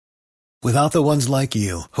Without the ones like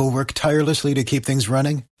you, who work tirelessly to keep things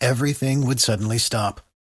running, everything would suddenly stop.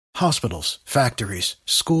 Hospitals, factories,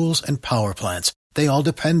 schools, and power plants, they all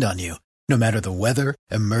depend on you. No matter the weather,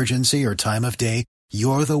 emergency, or time of day,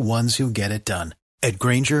 you're the ones who get it done. At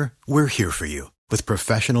Grainger, we're here for you with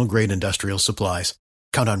professional-grade industrial supplies.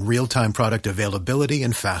 Count on real-time product availability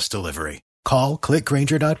and fast delivery. Call,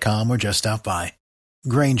 clickgrainger.com, or just stop by.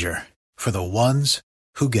 Grainger, for the ones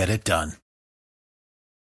who get it done.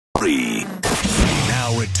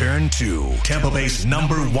 Now return to Tampa Bay's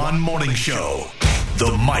 #1 morning show,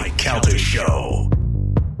 The Mike Calta Show.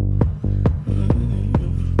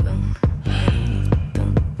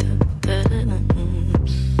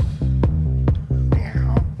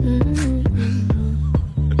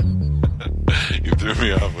 You threw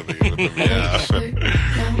me off with the meow.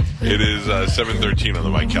 It is 7:13 on the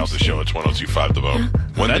Mike Calta Show. It's 102.5 The Vote.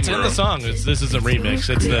 That's in the song. This is a remix.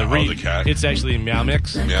 It's the cat. It's actually Meow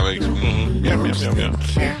Mix. Meow Mix. Mm-hmm. Meow, meow, meow, meow.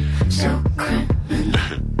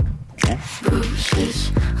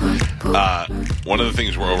 One of the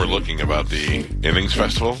things we're overlooking about the Innings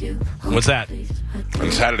Festival. What's that?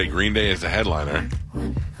 On Saturday, Green Day is the headliner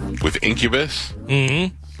with Incubus.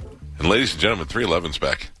 Mm-hmm. And ladies and gentlemen, 311's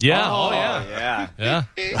back. Yeah. Oh yeah. Yeah.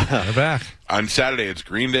 They're back. On Saturday, it's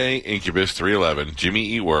Green Day, Incubus, 311, Jimmy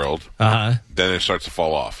Eat World. Uh-huh. Then it starts to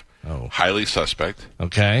fall off. Oh. Highly Suspect.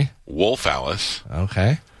 Okay. Wolf Alice.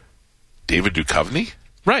 Okay. David Duchovny.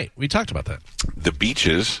 Right. We talked about that. The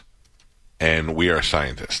Beaches. And We Are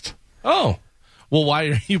Scientists. Oh. Well, why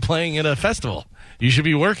are you playing at a festival? You should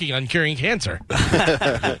be working on curing cancer.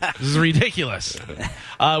 This is ridiculous.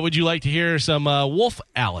 Would you like to hear some Wolf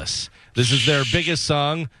Alice? This is their biggest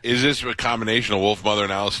song. Is this a combination of Wolf Mother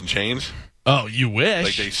and Alice in Chains? Oh, you wish.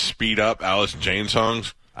 Like they speed up Alice in Chains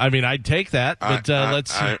songs? I mean, I'd take that, but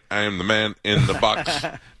let's see. I am the man in the box.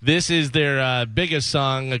 This is their biggest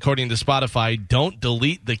song, according to Spotify. Don't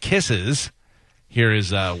Delete the Kisses. Here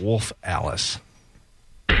is Wolf Alice.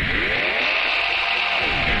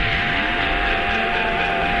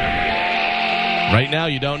 Right now,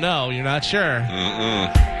 you don't know. You're not sure.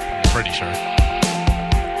 Mm-mm. Pretty sure.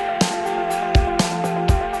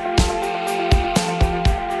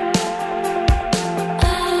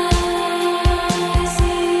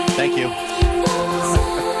 Thank you.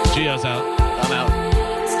 Gio's out. I'm out.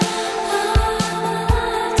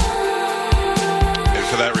 And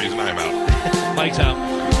for that reason, I'm out. Mike's out.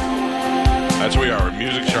 That's what we are.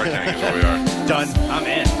 Music Shark Tank is what we are. Done. I'm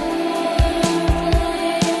in.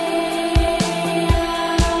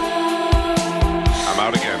 I'm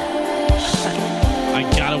out again. I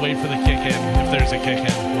gotta wait for the kick in. If there's a kick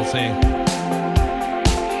in, we'll see.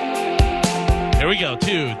 Here we go.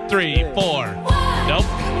 2, 3, 4. Nope.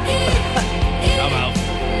 I'm out.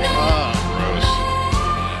 Gross.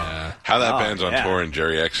 Yeah. How that band's on tour in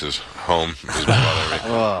Jerry X's home is bothering me.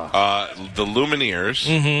 The Lumineers.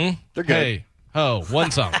 Mm-hmm. They're good. Hey,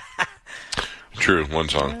 one song. True, one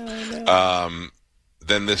song.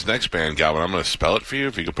 Then this next band, Galvin, I'm going to spell it for you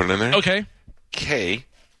if you can put it in there. Okay. KHRUANGBIN.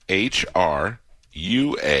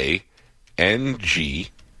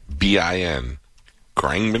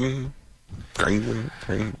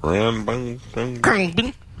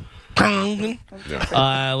 Grangbin.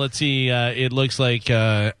 Yeah. Let's see. It looks like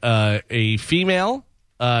a female.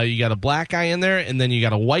 You got a black guy in there, and then you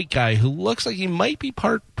got a white guy who looks like he might be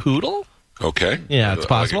part poodle. Okay. Yeah, it's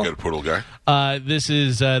possible. Like a good poodle guy. This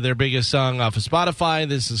is their biggest song off of Spotify.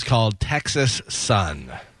 This is called Texas Sun.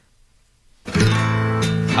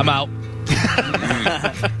 I'm out.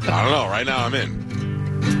 I don't know. Right now I'm in.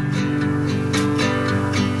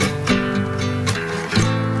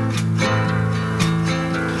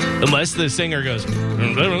 Unless the singer goes... It's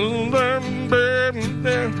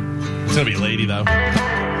going to be Lady, though. Is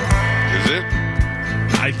it?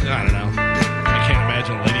 I don't know. I can't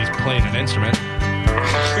imagine ladies playing an instrument. You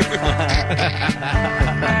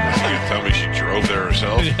can tell me she drove there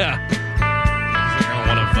herself. Yeah. I don't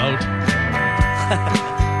want to vote.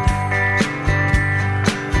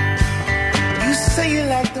 You say you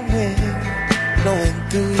like the wind blowing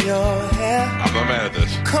through your hair. I'm not mad at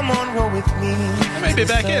this. Come on, roll with me. I may be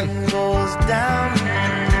back in. Goes down.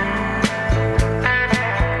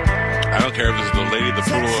 I don't care if this is the lady, the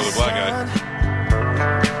poodle, or the black guy.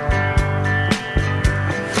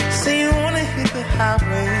 Say you want to hit the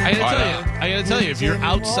highway. I gotta tell you, if you're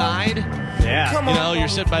outside, Yeah. you're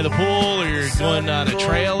sitting by the pool or you're going on a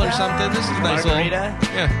trail or something, this is a nice Margarita.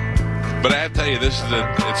 little... Yeah. But I have to tell you,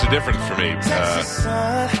 it's a difference for me.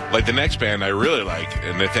 Like the next band I really like,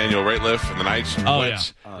 Nathaniel Rateliff and the Nights.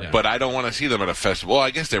 Blitz. Yeah. But I don't want to see them at a festival. Well,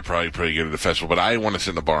 I guess they're probably pretty good at a festival, but I want to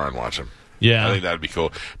sit in the bar and watch them. Yeah. I think that'd be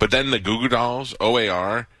cool. But then the Goo Goo Dolls,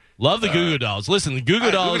 OAR, Love the Goo Goo Dolls. Listen, the Goo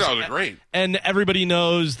Goo Dolls. Goo Goo Dolls are great. And everybody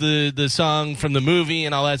knows the song from the movie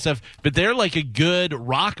and all that stuff, but they're like a good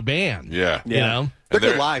rock band. Yeah. You know? They're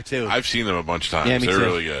good live, too. I've seen them a bunch of times. Yeah, me They're too.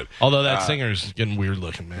 really good. Although that singer's getting weird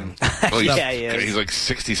looking, man. Well, Yeah. he's like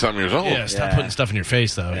 60-something years old. Yeah, stop putting stuff in your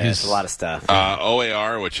face, though. Yeah, it's a lot of stuff.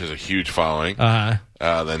 OAR, which is a huge following.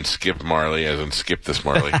 Then Skip Marley, as in Skip This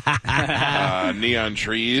Marley. Neon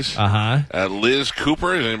Trees. Liz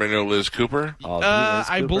Cooper. Does anybody know Liz Cooper?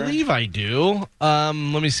 I believe I do. Let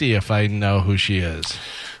me see if I know who she is.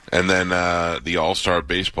 And then the All-Star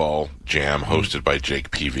Baseball Jam hosted by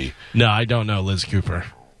Jake Peavy. No, I don't know Liz Cooper.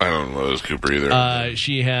 I don't know Liz Cooper either.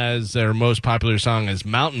 She has their most popular song is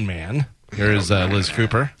Mountain Man. Here is Liz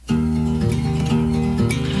Cooper.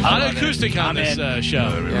 On acoustic on this show.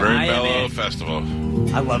 Very mellow festival.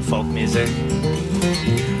 I love folk music.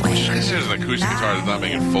 I'm trying to say there's an acoustic guitar that's not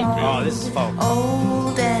making folk music. Oh, this is folk.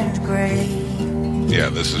 Old and gray. Yeah,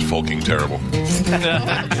 this is folking terrible.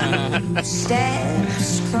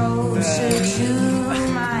 Steps closer to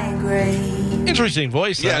my grave. Interesting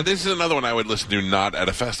voice. Yeah, this is another one I would listen to not at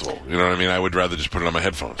a festival. You know what I mean? I would rather just put it on my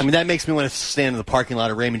headphones. I mean, that makes me want to stand in the parking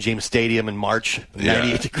lot of Raymond James Stadium in March,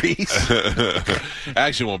 98 degrees.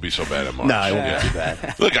 Actually, it won't be so bad in March. No, it won't be too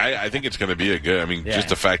bad. Look, I think it's going to be a good. I mean, just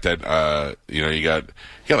the fact that you got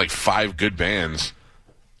like 5 good bands.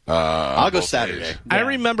 I'll go Saturday. Days. I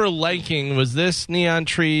remember liking, was this Neon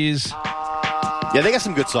Trees? Yeah, they got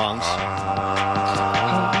some good songs.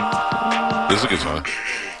 This is a good song.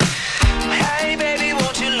 Hey, baby,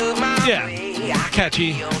 won't you look my Yeah. way? I Catchy.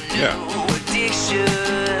 Yeah. addiction.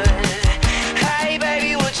 Hey,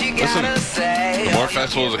 baby, what you Listen, gotta say? the more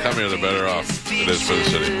festivals that come here, the better off it is for the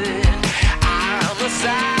city. I'm a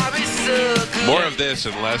sorry sucker. More of this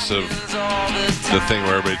and less of the thing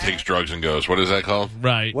where everybody takes drugs and goes. What is that called?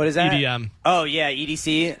 Right. What is that? EDM. Oh, yeah,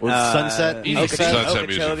 EDC. Sunset. Sunset Music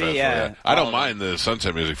Festival. Yeah. I don't mind the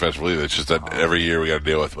Sunset Music Festival either. It's just that every year we got to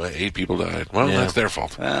deal with 8 people died. Well, that's their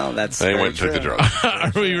fault. Well, that's They very went and took the true.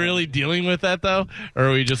 drugs. Are we really dealing with that, though? Or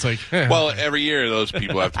are we just like, Well, every year those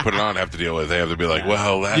people have to put it on, have to deal with it. They have to be like,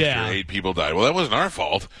 well, last year 8 people died. Well, that wasn't our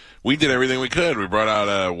fault. We did everything we could. We brought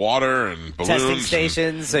out water and balloons. Testing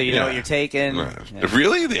stations, so you know what you're taking.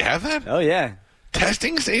 Really? They have that? Oh, yeah.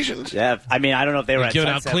 Testing stations? Yeah, I mean, I don't know if they were at giving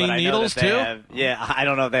out Sunset, clean but I know needles, that they too? I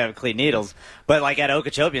don't know if they have clean needles, but like at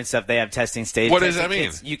Okeechobee and stuff, they have testing stations. What does that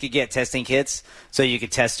mean? You could get testing kits, so you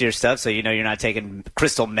could test your stuff, so you know you're not taking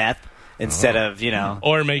crystal meth instead of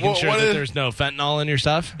or making Well, sure what that is- there's no fentanyl in your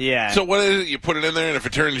stuff? yeah. So what is it? You put it in there, and if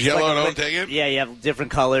it turns yellow, Like a don't take it? Yeah, you have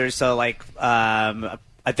different colors. So like,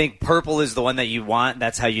 I think purple is the one that you want.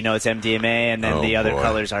 That's how you know it's MDMA, and then Oh, the other boy.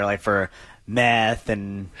 colors are like for meth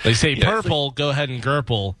and. They say Yeah. purple, go ahead and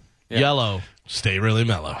gurple. Yellow, stay really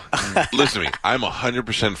mellow. Listen to me. I'm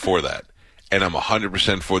 100% for that. And I'm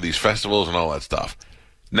 100% for these festivals and all that stuff.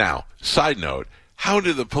 Now, side note, how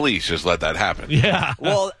did the police just let that happen? Yeah.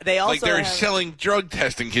 Well, they also Like they're have, selling drug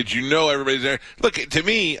testing kits. You know everybody's there. Look, to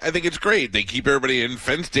me, I think it's great. They keep everybody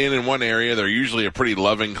fenced in one area. They're usually a pretty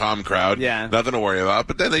loving, calm crowd. Yeah. Nothing to worry about.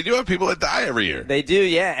 But then they do have people that die every year. They do,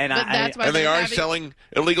 yeah, and But that's why and they they're are having, selling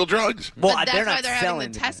illegal drugs. well, but they're that's why not they're selling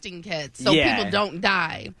having the testing kits, so Yeah. people don't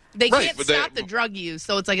die. They Right, can't but they- stop the drug use,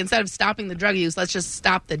 so it's like instead of stopping the drug use, let's just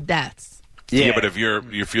stop the deaths. Yeah, but if you're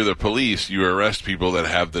the police, you arrest people that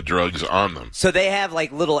have the drugs on them. So they have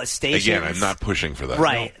like little stations. Again, I'm not pushing for that.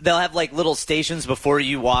 Right. They'll have like little stations before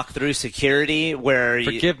you walk through security where you,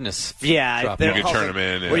 Forgiveness. Yeah, drop they're You can called, turn like,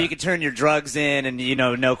 them in, where yeah. you can turn your drugs in, and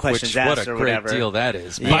no questions Which, what asked a or great whatever. deal that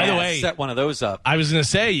is. By the way, set one of those up. I was going to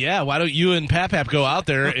say, why don't you and Pap go out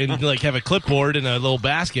there and like have a clipboard and a little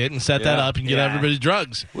basket and set that up and get Yeah. everybody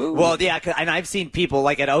drugs? Well, yeah, and I've seen people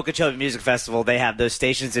like at Okeechobee Music Festival. They have those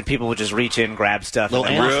stations, and people will just reach in, grab stuff. Little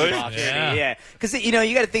and then Really? walk through. Yeah. Yeah, because you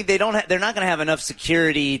got to think they're not going to have enough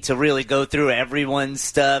security to really go through everyone's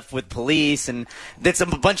stuff with police, and that's a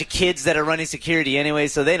bunch of kids that are running security anyway,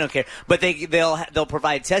 so they don't care. But they'll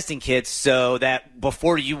provide testing kits so that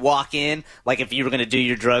before you walk in, like if you were going to do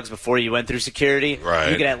your drugs before you went through security, Right.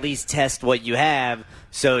 you could at least test what you have,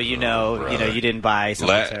 so you didn't buy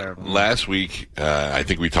something terrible. Last week, I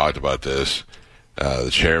think we talked about this. The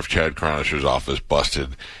Sheriff Chad Cronisher's office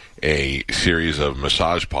busted a series of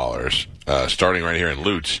massage parlors, starting right here in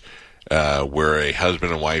Lutz, where a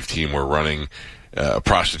husband and wife team were running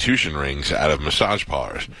prostitution rings out of massage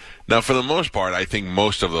parlors. Now, for the most part, I think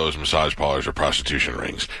most of those massage parlors are prostitution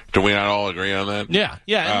rings. Do we not all agree on that? Yeah,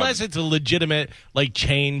 unless it's a legitimate, like,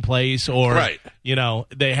 chain place or, right.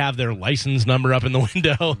 They have their license number up in the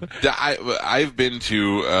window. I've been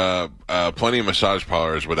to plenty of massage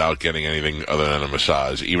parlors without getting anything other than a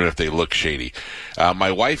massage, even if they look shady.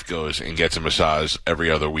 My wife goes and gets a massage every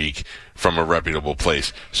other week from a reputable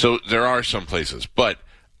place. So there are some places, but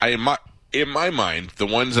in my mind, the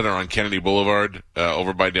ones that are on Kennedy Boulevard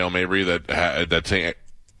over by Dale Mabry that say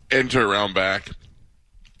enter around back,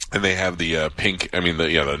 and they have the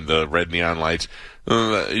the red neon lights.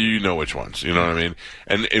 You know which ones. You know what I mean?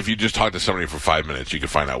 And if you just talk to somebody for 5 minutes, you can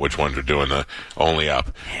find out which ones are doing the only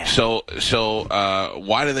up. Yeah. So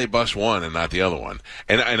why do they bust one and not the other one?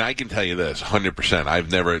 And I can tell you this, 100%.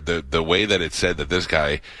 I've never the way that it said that this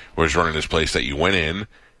guy was running this place, that you went in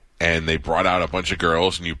and they brought out a bunch of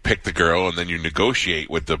girls and you pick the girl and then you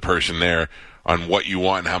negotiate with the person there on what you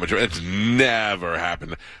want and how much. It's never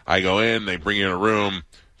happened. I go in, they bring you in a room.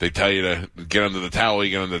 They tell you to get under the towel, you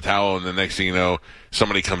get under the towel, and the next thing you know,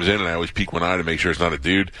 somebody comes in, and I always peek one eye to make sure it's not a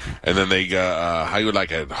dude. And then they go, how you would like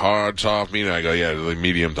a hard, soft, medium? I go, yeah,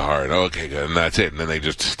 medium to hard. Okay, good. And that's it. And then they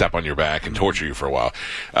just step on your back and torture you for a while.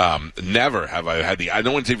 Never have I had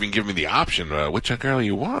no one's even given me the option, which girl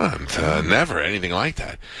you want? Never, anything like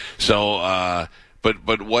that. So,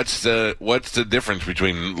 but what's the difference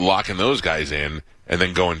between locking those guys in and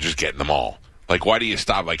then going and just getting them all? Like, why do you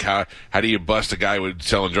stop? Like, how do you bust a guy with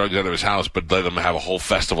selling drugs out of his house, but let him have a whole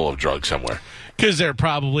festival of drugs somewhere? Because they're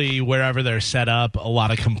probably, wherever they're set up, a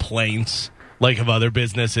lot of complaints, like, of other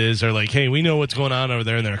businesses, or like, hey, we know what's going on over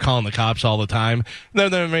there, and they're calling the cops all the time. Then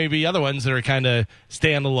there may be other ones that are kind of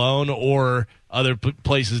standalone, or other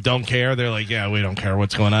places don't care. They're like, yeah, we don't care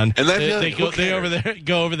what's going on. And they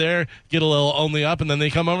go over there, get a little only up, and then they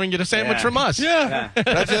come over and get a sandwich from us. Yeah.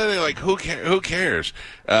 That's the other thing. Like, who cares?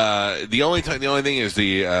 The only thing is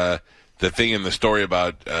the thing in the story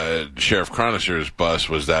about Sheriff Cronister's bus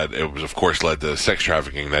was that it was, of course, led to sex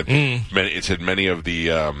trafficking. That it said many of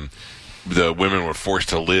the women were forced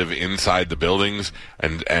to live inside the buildings,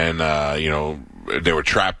 and they were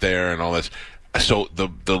trapped there and all this. So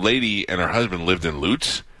the lady and her husband lived in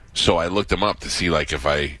Lutz. So I looked them up to see, like, if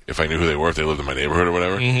I knew who they were, if they lived in my neighborhood or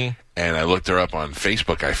whatever. Mm-hmm. And I looked her up on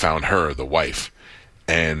Facebook. I found her, the wife,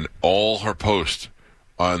 and all her posts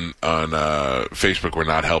on Facebook were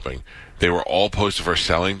not helping. They were all posts of her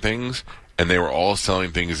selling things, and they were all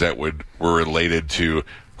selling things that were related to,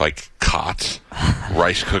 like, cots,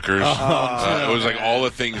 rice cookers. It was like all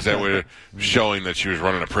the things that were showing that she was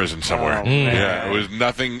running a prison somewhere. Yeah, it was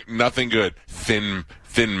nothing good.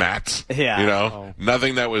 Thin mats. Yeah.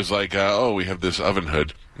 Nothing that was like, we have this oven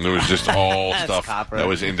hood. It was just all stuff that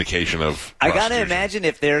was indication of I gotta imagine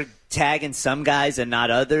if they're tagging some guys and not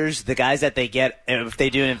others, the guys that they get, if they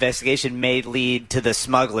do an investigation, may lead to the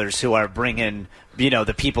smugglers who are bringing,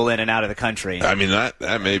 the people in and out of the country. I mean,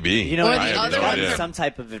 that may be. Or the other ones are some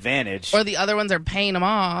type of advantage. Or the other ones are paying them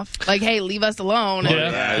off. Like, hey, leave us alone.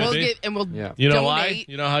 And we'll You know donate. why?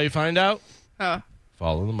 You know how you find out?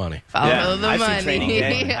 Follow the money. Follow the money. I've seen Training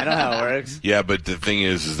Day. I know how it works. Yeah, but the thing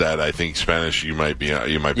is that I think Spanish, you might be on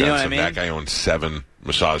some. That guy owned 7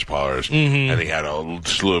 massage parlors, and he had a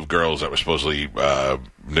slew of girls that were supposedly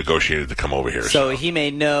negotiated to come over here. So he may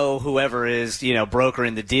know whoever is,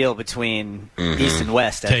 brokering the deal between East and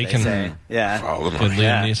West, as they say. Yeah. Follow the money.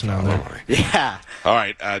 Yeah. All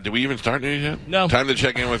right. Did we even start news yet? No. Time to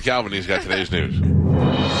check in with Galvin. He's got today's news.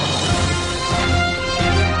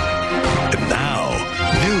 And now,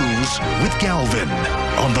 news with Galvin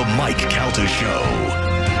on the Mike Calta Show.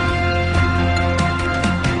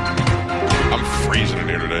 I'm freezing in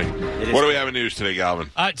here today. What do we have in news today, Galvin?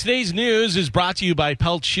 Today's news is brought to you by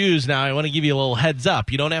Pelt Shoes. Now, I want to give you a little heads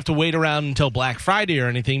up. You don't have to wait around until Black Friday or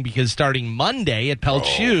anything, because starting Monday at Pelt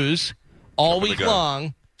Shoes, all week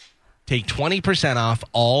long, take 20% off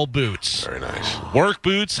all boots. Very nice. Work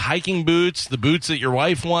boots, hiking boots, the boots that your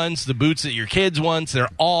wife wants, the boots that your kids wants, they're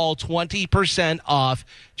all 20% off.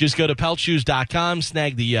 Just go to peltshoes.com,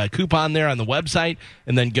 snag the coupon there on the website,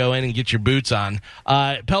 and then go in and get your boots on.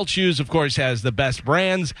 Pelt Shoes, of course, has the best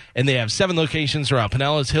brands, and they have 7 locations throughout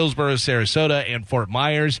Pinellas, Hillsborough, Sarasota, and Fort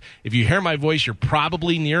Myers. If you hear my voice, you're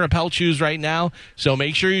probably near a Pelt Shoes right now, so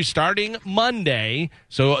make sure you're starting Monday.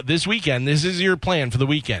 So this weekend, this is your plan for the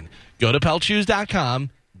weekend. Go to peltshoes.com,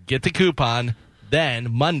 get the coupon,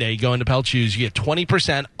 then Monday, go into Pelt Shoes. You get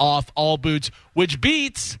 20% off all boots, which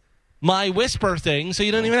beats my whisper thing, so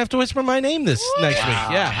you don't even have to whisper my name this next week.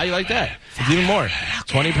 Yeah, how you like that? It's even more.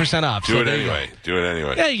 20% off. Do it anyway.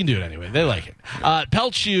 Yeah, you can do it anyway. They like it.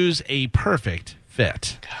 Pelt Shoes, a perfect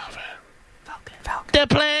fit. Galvin. The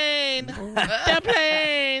plane! The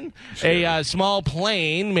plane! A small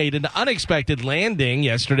plane made an unexpected landing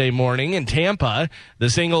yesterday morning in Tampa. The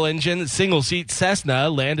single-engine, single-seat Cessna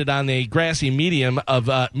landed on the grassy median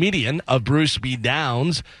of Bruce B.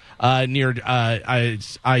 Downs. Near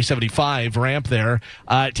I-75 ramp there.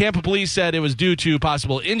 Tampa police said it was due to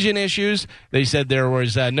possible engine issues. They said there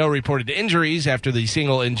was no reported injuries after the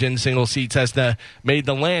single-engine, single-seat Cessna made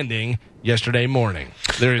the landing yesterday morning.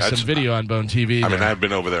 There is some video on Bone TV. I mean, I've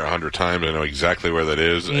been over there 100 times. I know exactly where that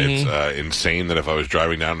is. Mm-hmm. It's insane that if I was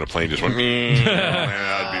driving down and the plane just went,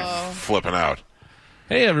 I'd be flipping out.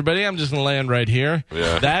 Hey everybody, I'm just gonna land right here.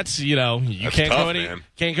 Yeah. That's That's can't tough,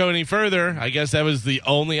 can't go any further. I guess that was the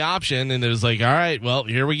only option, and it was like, all right, well,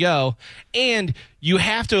 here we go. And you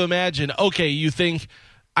have to imagine, okay, you think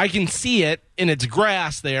I can see it and it's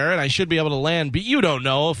grass there, and I should be able to land, but you don't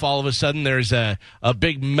know if all of a sudden there's a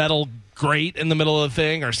big metal grate in the middle of the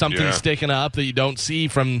thing or something sticking up that you don't see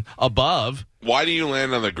from above. Why do you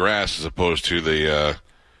land on the grass as opposed to the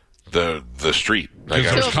street?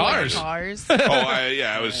 Because there's cars.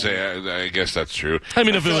 I would say, I guess that's true. I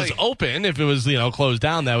mean, if it was open, if it was, closed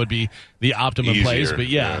down, that would be the optimum easier, place. But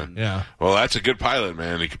yeah. Well, that's a good pilot,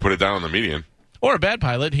 man. He could put it down on the median. Or a bad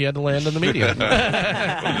pilot, he had to land on the median.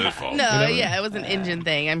 It was an engine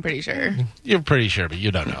thing, I'm pretty sure. You're pretty sure, but you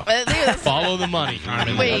don't know. Follow the money,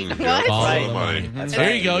 Carmen. Wait, what? Follow the money.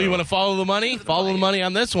 There you go. You want to follow the money? Follow the money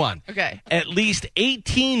on this one. Okay. At least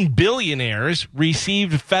 18 billionaires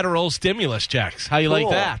received federal stimulus checks. How you like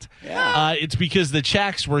that? Yeah. It's because the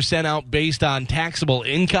checks were sent out based on taxable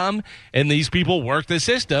income, and these people worked the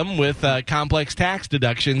system with complex tax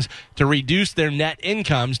deductions to reduce their net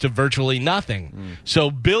incomes to virtually nothing. So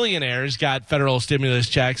billionaires got federal stimulus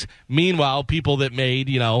checks. Meanwhile, people that made,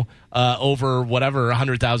 over whatever,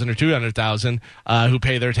 100,000 or 200,000, who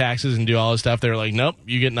pay their taxes and do all this stuff, they're like, nope,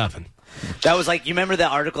 you get nothing. That was like, you remember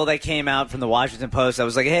that article that came out from the Washington Post that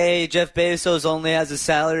was like, hey, Jeff Bezos only has a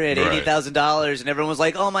salary at $80,000, and everyone was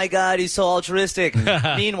like, oh my God, he's so altruistic.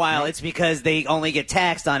 Meanwhile, it's because they only get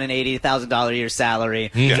taxed on an $80,000 a year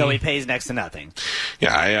salary, so he pays next to nothing.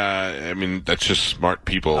 Yeah, I mean, that's just smart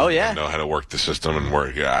people who know how to work the system and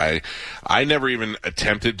work. I never even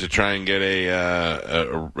attempted to try and get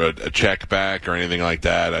a check back or anything like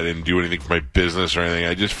that. I didn't do anything for my business or anything.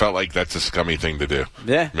 I just felt like that's a scummy thing to do.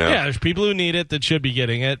 Yeah. There's people who need it that should be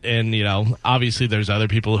getting it, and obviously there's other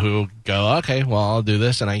people who go, okay, well, I'll do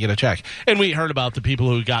this and I get a check. And we heard about the people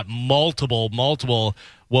who got multiple.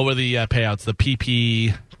 What were the payouts? The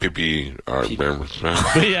PP. Yeah.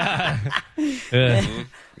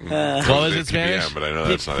 What was it, Spanish? But I know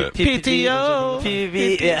that's not it. PTO. No.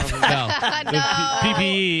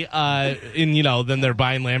 And then they're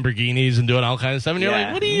buying Lamborghinis and doing all kinds of stuff, and you're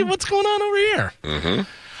like, what's going on over here? Mm-hmm.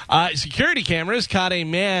 Security cameras caught a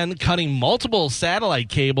man cutting multiple satellite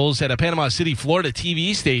cables at a Panama City, Florida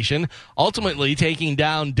TV station, ultimately taking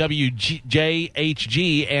down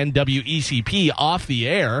WJHG and WECP off the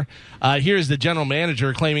air. Here's the general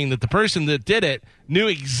manager claiming that the person that did it knew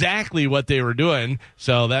exactly what they were doing,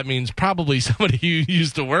 so that means probably somebody who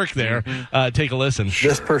used to work there. Take a listen.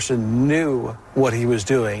 This person knew what he was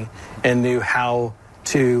doing and knew how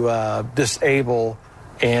to disable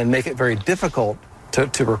and make it very difficult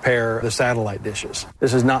to repair the satellite dishes.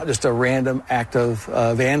 This is not just a random act of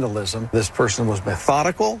vandalism. This person was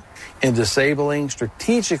methodical in disabling,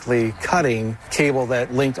 strategically cutting cable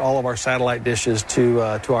that linked all of our satellite dishes to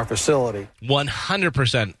our facility.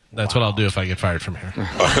 100%. That's what I'll do if I get fired from here.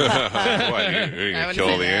 What, you're going to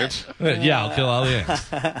kill all the ants? Yeah, I'll kill all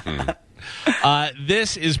the ants.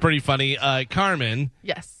 This is pretty funny. Carmen.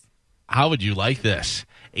 Yes. How would you like this?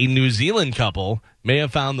 A New Zealand couple may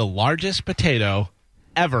have found the largest potato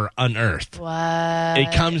ever unearthed. What?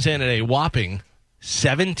 It comes in at a whopping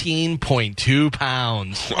 17.2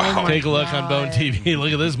 pounds. Wow. Take a look on Bone TV.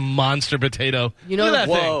 Look at this monster potato. You know look at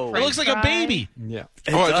that whoa. thing. It looks like a baby. Yeah.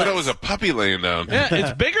 I thought it was a puppy laying down. Yeah,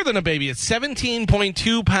 it's bigger than a baby. It's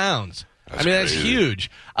 17.2 pounds. That's huge.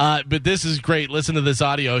 But this is great. Listen to this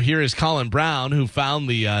audio. Here is Colin Brown, who found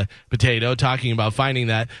the potato, talking about finding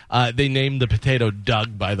that. They named the potato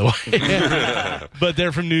Doug, by the way. But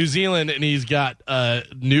they're from New Zealand, and he's got a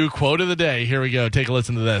new quote of the day. Here we go. Take a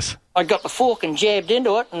listen to this. I got the fork and jabbed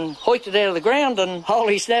into it and hoiked it out of the ground, and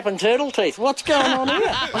holy snapping turtle teeth, what's going on here?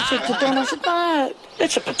 I said to Don, no,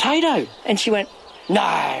 it's a potato. And she went, no.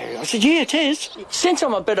 I said, yeah, it is. Since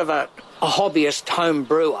I'm a bit of a hobbyist home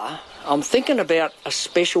brewer, I'm thinking about a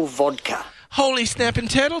special vodka. Holy snapping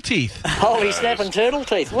turtle teeth. Holy snapping turtle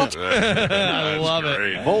teeth. What? I love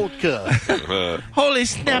it. Vodka. Holy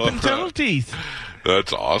snapping turtle teeth.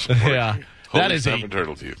 That's awesome. Yeah. Holy That is snapping a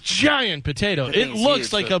turtle teeth. giant potato. It thing's looks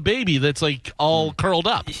huge, like so- a baby that's like all curled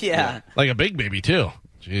up. Yeah. Like a big baby, too.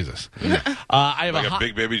 Jesus. I have Like a a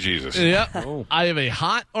big baby Jesus. Yep. I have a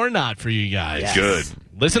hot or not for you guys. Yes. Good.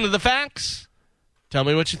 Listen to the facts. Tell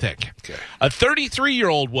me what you think. Okay. A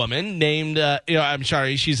 33-year-old woman named,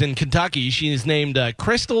 she's in Kentucky. She is named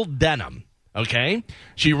Crystal Denham. Okay?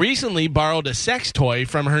 She recently borrowed a sex toy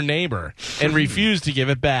from her neighbor and refused to give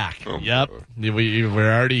it back. Yep. We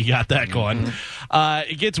already got that going.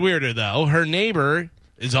 It gets weirder, though. Her neighbor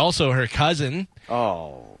is also her cousin.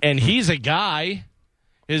 Oh. And he's a guy.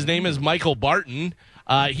 His name is Michael Barton.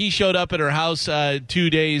 He showed up at her house 2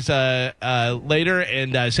 days later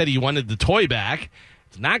and said he wanted the toy back.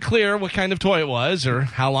 It's not clear what kind of toy it was or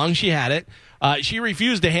how long she had it. She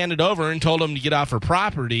refused to hand it over and told him to get off her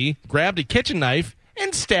property, grabbed a kitchen knife,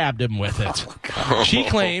 and stabbed him with it. She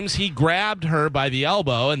claims he grabbed her by the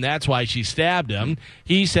elbow, and that's why she stabbed him.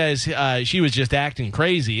 He says she was just acting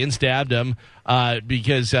crazy and stabbed him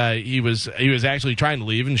because he was actually trying to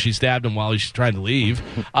leave, and she stabbed him while he was trying to leave.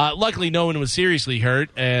 Luckily, no one was seriously hurt.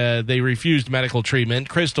 They refused medical treatment.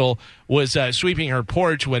 Crystal was sweeping her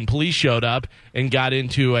porch when police showed up and got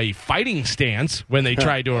into a fighting stance when they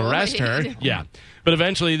tried to arrest her. Yeah. But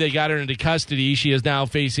eventually, they got her into custody. She is now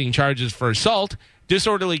facing charges for assault,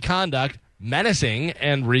 disorderly conduct, menacing,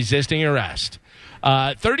 and resisting arrest.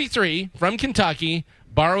 33, from Kentucky,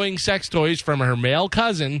 borrowing sex toys from her male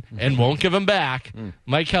cousin and won't give them back.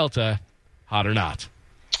 Mike Helta, hot or not?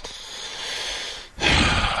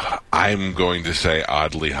 I'm going to say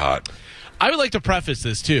oddly hot. I would like to preface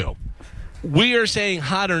this, too. We are saying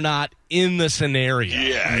hot or not in the scenario.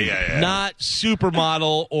 Yeah. Not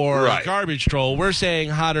supermodel or Right. garbage troll. We're saying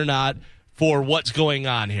hot or not for what's going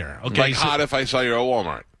on here. Okay, Like hot if I saw you at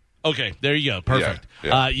Walmart. Okay, there you go. Perfect.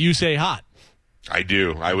 Yeah. You say hot. I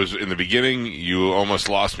do. I was in the beginning. You almost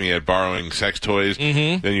lost me at borrowing sex toys.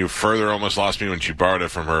 Mm-hmm. Then you further almost lost me when she borrowed it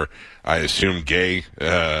from her, I assume, gay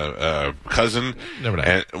cousin. Never know.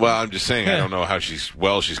 And, well, I'm just saying I don't know how she's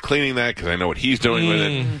cleaning that because I know what he's doing with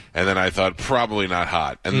it. And then I thought probably not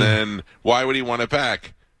hot. And then why would he want it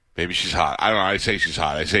back? Maybe she's hot. I don't know. I say she's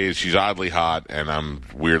hot. I say she's oddly hot, and I'm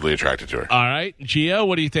weirdly attracted to her. All right, Gio,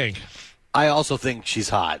 what do you think? I also think she's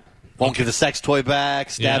hot. Won't give the sex toy back,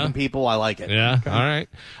 stabbing people. I like it. Yeah, all right.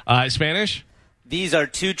 Spanish? These are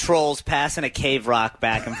two trolls passing a cave rock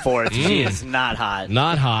back and forth. She is not hot.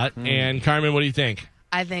 Not hot. And Carmen, what do you think?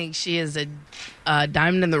 I think she is a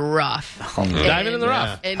diamond in the rough. Diamond in the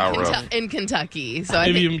rough. In Kentucky. So I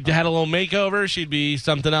If think you had a little makeover, she'd be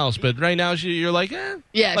something else. But right now, you're like,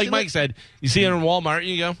 Yeah, Like she Mike said, you see her in Walmart,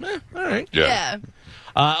 you go, all right. yeah.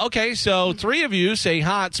 Okay, so 3 of you say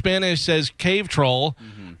hot. Spanish says cave troll.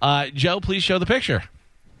 Joe, please show the picture.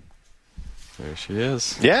 There she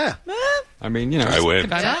is. Yeah. I mean, I win.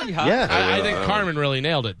 Yeah. I think Carmen really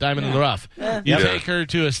nailed it. Diamond in the rough. You take her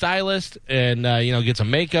to a stylist and, get some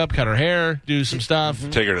makeup, cut her hair, do some stuff.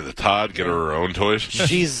 Take her to the Todd, get her own toys.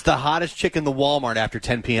 She's the hottest chick in the Walmart after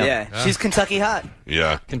 10 p.m. Yeah, she's Kentucky hot.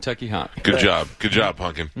 Yeah. Kentucky hot. Good job. Good job,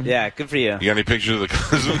 Pumpkin. Yeah, good for you. You got any pictures of the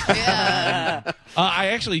cousin? I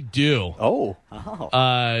actually do. Oh.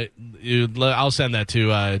 I'll send that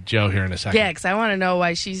to Joe here in a second. Yeah, because I want to know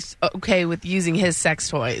why she's okay with using his sex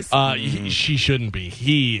toys. She shouldn't be.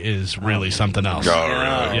 He is really something else. Oh,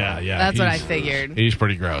 really? Yeah. That's what I figured. He's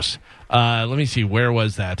pretty gross. Let me see. Where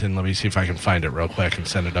was that? And let me see if I can find it real quick and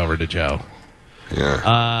send it over to Joe. Yeah.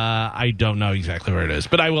 I don't know exactly where it is,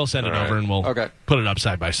 but I will send it over and we'll put it up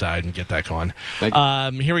side by side and get that going.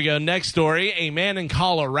 Here we go. Next story. A man in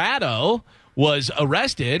Colorado was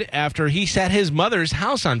arrested after he set his mother's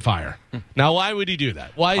house on fire. Now, why would he do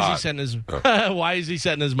that? Why is he setting his Why is he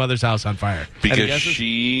setting his mother's house on fire? Because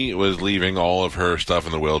she was leaving all of her stuff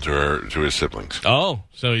in the will to his siblings. Oh,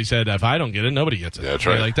 so he said, if I don't get it, nobody gets it. Yeah, that's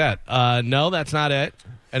right. Like that. No, that's not it.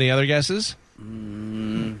 Any other guesses?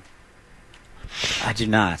 I do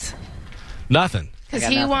not. Nothing. Because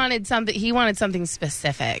he wanted something. He wanted something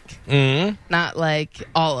specific, Mm-hmm. not like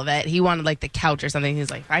all of it. He wanted like the couch or something. He's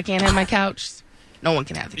like, if I can't have my couch, no one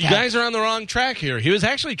can have the couch. You guys are on the wrong track here. He was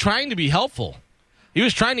actually trying to be helpful. He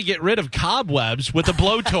was trying to get rid of cobwebs with a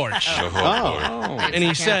blowtorch. And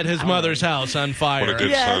he set his mother's house on fire. What a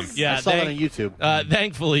good son. Yeah, I saw that on YouTube.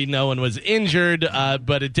 Thankfully, no one was injured,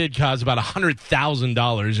 but it did cause about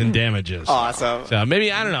 $100,000 in damages. Awesome. So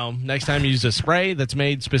maybe, I don't know, next time you use a spray that's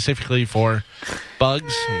made specifically for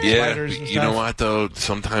bugs and spiders and you stuff. know what, though?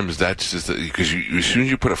 Sometimes that's just because as soon as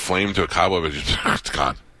you put a flame to a cobweb, it's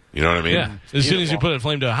gone. You know what I mean? Yeah. As soon as you put a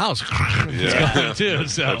flame to a house, it's gone too.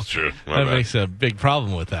 So That's true. That makes a big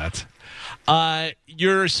problem with that.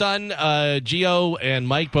 Your son, Gio and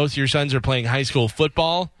Mike, both your sons are playing high school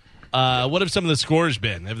football. What have some of the scores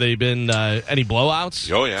been? Have they been any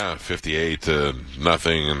blowouts? Oh, yeah, 58 to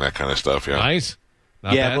nothing and that kind of stuff, yeah. Nice.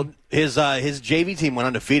 Not bad. Well, his JV team went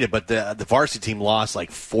undefeated, but the varsity team lost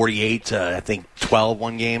like 48 to, I think, 12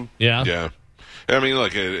 one game. Yeah. Yeah. I mean,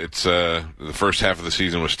 look, it's the first half of the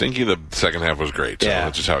season was stinky. The second half was great. So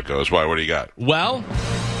that's just how it goes. Why? What do you got? Well,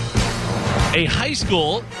 a high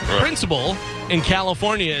school principal in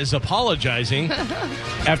California is apologizing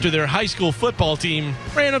after their high school football team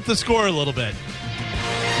ran up the score a little bit.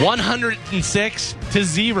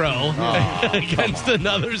 106-0 against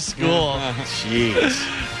another school.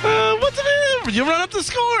 Jeez. What's the matter? You run up the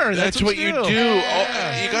score. That's what you do.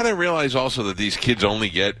 Yeah. You got to realize also that these kids only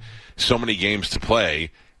get so many games to play,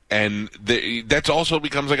 and that's also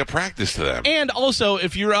becomes like a practice to them. And also,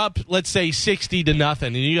 if you're up, let's say 60-0,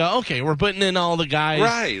 and you go, okay, we're putting in all the guys.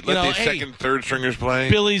 Right. Let the second, third stringers play.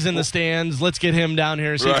 Billy's in the stands. Let's get him down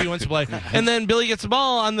here, see if he wants to play. And then Billy gets the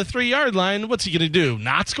ball on the 3-yard line. What's he going to do?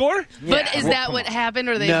 Not score? But is that what happened,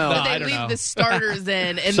 or did they leave the starters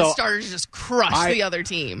in, and the starters just crushed the other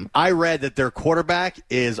team? I read that their quarterback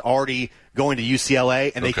is already going to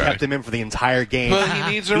UCLA, and they kept him in for the entire game. But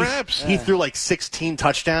he needs the reps. He threw like 16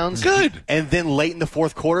 touchdowns. Good. And then late in the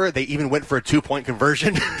fourth quarter, they even went for a 2-point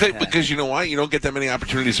conversion. Because you know why? You don't get that many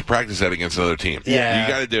opportunities to practice that against another team. Yeah. You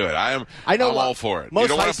got to do it. I'm all for it. Most You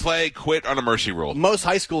don't want to play, quit on a mercy rule. Most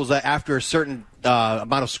high schools, after a certain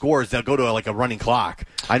amount of scores, they'll go to a running clock.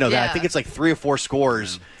 I know that. I think it's like 3 or 4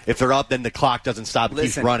 scores. If they're up, then the clock doesn't stop. It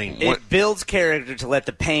keeps running. It builds character to let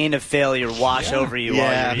the pain of failure wash over you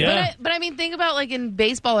while you're young. But I mean, think about like in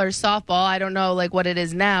baseball or softball. I don't know like what it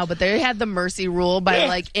is now, but they had the mercy rule by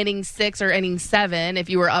like inning 6 or inning 7. If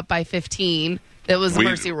you were up by 15, that was the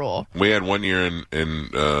mercy rule. We had one year in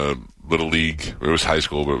Little League. It was high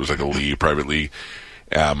school, but it was like a league, private league.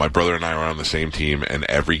 My brother and I were on the same team, and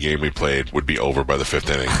every game we played would be over by the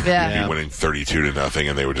 5th inning. We'd be winning 32-0,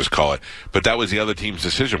 and they would just call it. But that was the other team's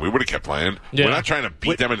decision. We would have kept playing. Yeah. We're not trying to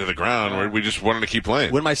beat them into the ground. We just wanted to keep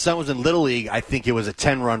playing. When my son was in Little League, I think it was a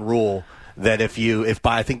 10-run rule that if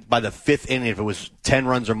by the 5th inning, if it was 10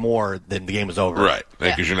 runs or more, then the game was over. Right,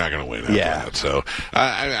 because you're not going to win after that. So,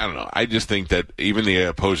 I don't know. I just think that even the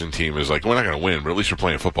opposing team is like, we're not going to win, but at least we're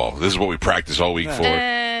playing football. This is what we practice all week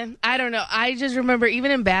for. I don't know. I just remember even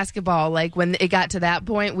in basketball, like when it got to that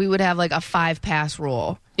point, we would have like a 5-pass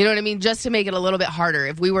rule. You know what I mean? Just to make it a little bit harder.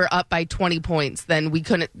 If we were up by 20 points, then we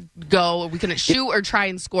couldn't shoot or try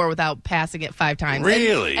and score without passing it 5 times.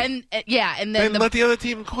 Really? And then let the other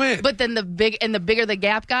team quit. But then the bigger the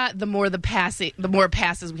gap got, the more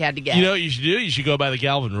passes we had to get. You know what you should do? You should go by the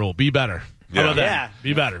Galvin rule. Be better. How about that?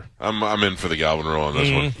 Be better. I'm in for the Galvin rule on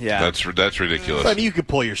this one. Yeah. That's ridiculous. I mean, you could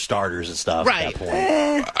pull your starters and stuff right. at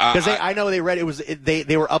that point. Because I know they read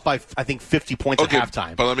they were up by, I think, 50 points at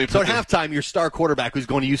halftime. But let me at halftime, your star quarterback who's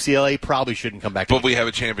going to UCLA probably shouldn't come back. But we have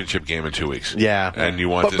a championship game in 2 weeks. Yeah. And you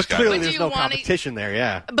want this guy. But clearly there's no competition there,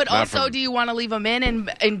 yeah. But also, do you want to leave him in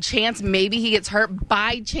and chance maybe he gets hurt?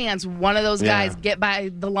 By chance, one of those guys get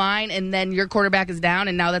by the line and then your quarterback is down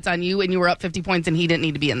and now that's on you and you were up 50 points and he didn't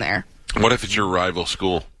need to be in there. What if it's your rival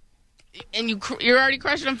school? And you're already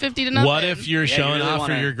crushing them 50-0. What if you're showing off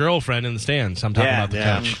for your girlfriend in the stands? I'm talking about the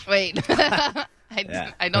couch. Wait. I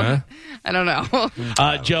don't know.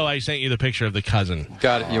 Joe, I sent you the picture of the cousin.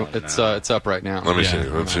 Got it. It's up right now. Let me see.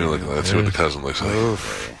 Let's see what the cousin looks like.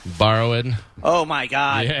 Borrow it. Oh my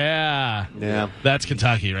God. Yeah. That's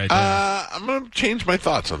Kentucky right there. I'm going to change my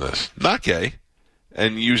thoughts on this. Not gay,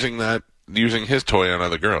 and using his toy on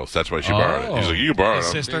other girls. That's why she borrowed it. He's like, you can borrow it.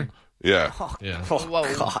 His sister? Yeah. Oh,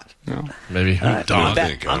 God. Yeah. Maybe.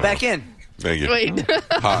 I'm back in. Thank you. Wait.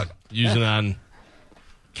 Hot. Using on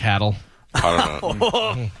cattle. I don't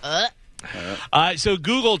know. So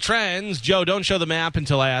Google Trends, Joe, don't show the map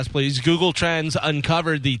until I ask, please. Google Trends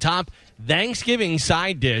uncovered the top Thanksgiving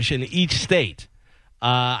side dish in each state.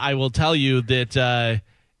 I will tell you that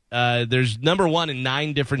there's number 1 in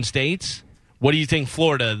 9 different states. What do you think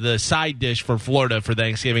Florida, the side dish for Florida for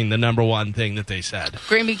Thanksgiving, the number 1 thing that they said?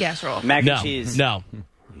 Green bean casserole. Mac and cheese. No.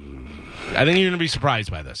 I think you're going to be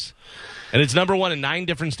surprised by this. And it's number 1 in 9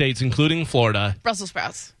 different states, including Florida. Brussels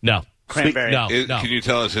sprouts. No. Cranberry. No. Can you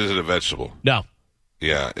tell us, is it a vegetable? No.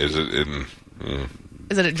 Yeah. Is it in...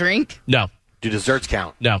 Is it a drink? No. Do desserts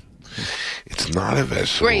count? No. It's not a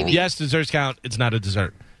vegetable. Gravy. Yes, desserts count. It's not a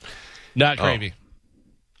dessert. Not gravy.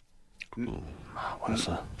 What is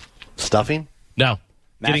that? Stuffing? No.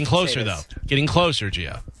 Mashed Getting closer, potatoes. though. Getting closer,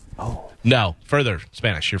 Gio. Oh. No. Further.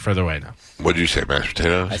 Spanish. You're further away now. What did you say, mashed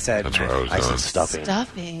potatoes? I said That's where I was I going. said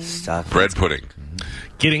stuffing. Stuffing. Bread pudding.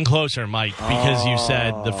 Getting closer, Mike, because you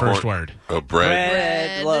said the first word. Oh, bread.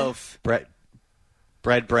 Bread loaf. Bread.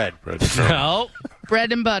 Bread. No.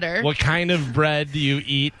 Bread and butter. What kind of bread do you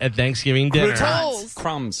eat at Thanksgiving dinner? Rolls.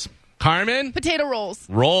 Crumbs. Carmen? Potato rolls.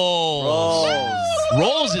 Rolls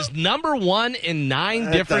is number 1 in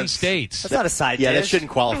 9 different states. That's not a side Yeah, dish. that shouldn't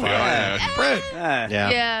qualify. Yeah, bread.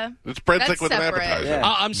 Yeah. It's bread's That's like with an separate. appetizer.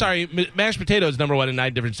 Yeah. I'm sorry. Mashed potatoes number 1 in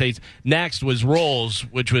 9 different states. Next was rolls,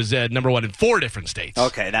 which was number 1 in 4 different states.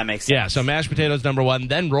 Okay, that makes sense. Yeah, so mashed potatoes number 1,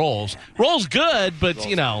 then rolls. Rolls good, but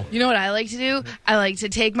You know what I like to do? I like to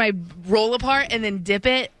take my roll apart and then dip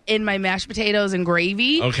it in my mashed potatoes and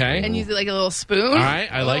gravy. Okay. And use it like a little spoon. All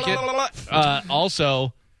right, I like it.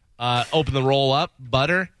 Also, open the roll up,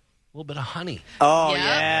 butter, a little bit of honey. Oh, Yep.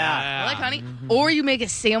 yeah. I like honey. Or you make a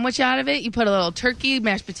sandwich out of it. You put a little turkey,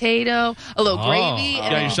 mashed potato, a little gravy. You And got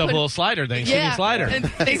then yourself a little slider, Thanksgiving slider. And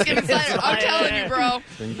Thanksgiving slider. I'm telling you, bro.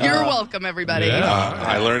 You're welcome, everybody. Yeah.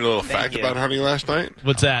 I learned a little fact you. about honey last night.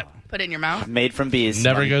 What's that? Put it in your mouth. Made from bees.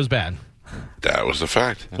 Never goes bad. That was the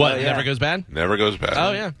fact. What? yeah. Never goes bad? Never goes bad.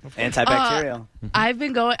 Oh, yeah. Antibacterial. I've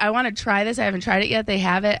been going. I want to try this. I haven't tried it yet. They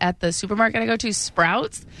have it at the supermarket I go to,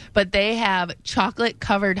 Sprouts, but they have chocolate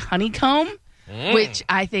covered honeycomb, which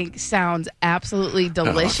I think sounds absolutely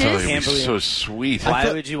delicious. It's so sweet.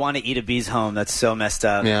 Why would you want to eat a bee's home? That's so messed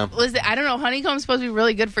up. Yeah. Listen, I don't know. Honeycomb's supposed to be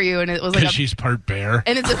really good for you, and it was like Because she's part bear.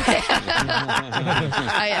 and it's a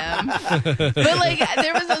I am. But like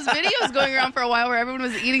there was those videos going around for a while where everyone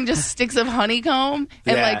was eating just sticks of honeycomb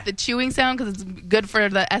and Yeah. like the chewing sound because it's good for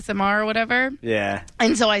the SMR or whatever. Yeah.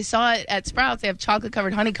 And so I saw it at Sprouts. They have chocolate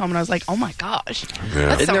covered honeycomb, and I was like, oh my gosh. Yeah.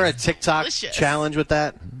 That Isn't there a sounds TikTok delicious. challenge with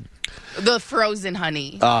that? The frozen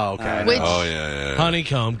honey. Oh, okay. Which Oh, yeah.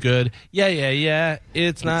 Honeycomb, good. Yeah.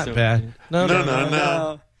 It's not bad.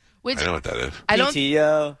 No. which I know what that is. I don't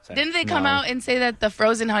PTO. Sorry. didn't they come out and say that the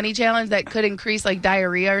frozen honey challenge that could increase like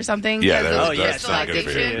diarrhea or something? Yeah, because that of was- yeah, that's it's not good for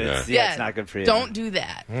you. addiction? Yeah. Yeah, it's not good for you. Don't do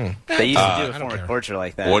that. They used to do a I form don't of care. torture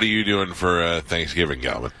like that. What are you doing for Thanksgiving,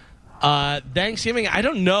 Galvin? Thanksgiving, I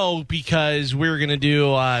don't know because we're going to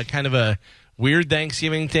do kind of a weird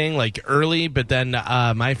Thanksgiving thing, like early, but then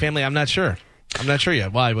my family, I'm not sure. I'm not sure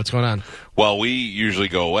yet. Why? What's going on? Well, we usually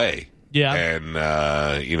go away. Yeah. And,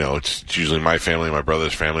 it's usually my family, my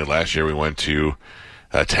brother's family. Last year we went to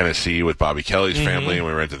Tennessee with Bobby Kelly's family, and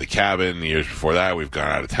we rented the cabin. The years before that, we've gone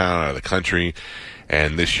out of town, out of the country.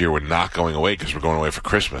 And this year we're not going away because we're going away for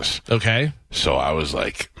Christmas. Okay. So I was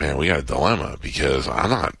like, man, we got a dilemma because I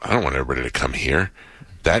don't want everybody to come here.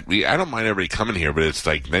 I don't mind everybody coming here, but it's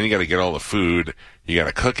like, then you got to get all the food. You got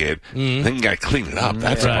to cook it. Then you got to clean it up.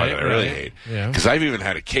 That's the part that I really hate. Yeah. Because I've even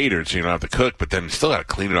had it catered, so you don't have to cook, but then you still got to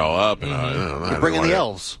clean it all up. And You're bringing the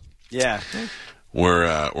elves. Yeah.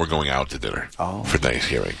 We're going out to dinner for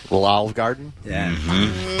Thanksgiving. Little Olive Garden. Yeah.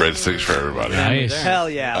 Breadsticks for everybody. Nice. Hell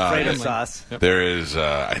yeah. Alfredo sauce. There is,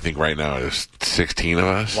 I think right now there's 16 of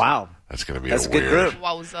us. Wow. That's going to be That's a a good weird. group.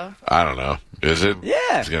 Wowza. I don't know. Is it?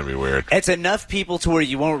 Yeah. It's going to be weird. It's enough people to where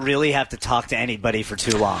you won't really have to talk to anybody for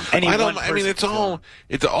too long. I mean,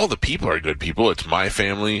 it's all the people are good people. It's my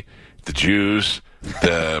family, the Jews,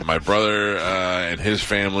 my brother and his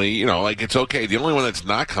family. It's okay. The only one that's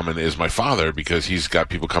not coming is my father because he's got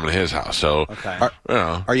people coming to his house. So,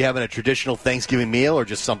 Are you having a traditional Thanksgiving meal or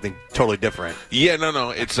just something totally different? yeah,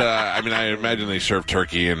 no. It's I imagine they serve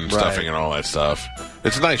turkey and stuffing and all that stuff.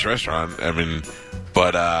 It's a nice restaurant.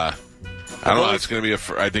 But I don't know. It's gonna be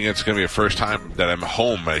I think it's gonna be a first time that I'm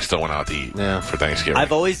home, but I still went out to eat for Thanksgiving.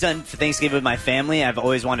 I've always done for Thanksgiving with my family. I've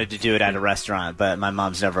always wanted to do it at a restaurant, but my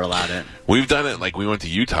mom's never allowed it. We've done it. Like we went to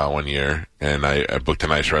Utah one year, and I booked a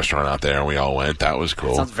nice restaurant out there, and we all went. That was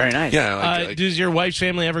cool. Sounds very nice. Yeah. Does your wife's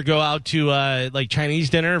family ever go out to like Chinese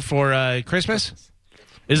dinner for Christmas?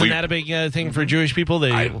 Isn't that a big thing for Jewish people?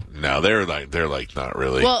 No, they're like not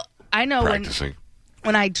really. Well, I know practicing.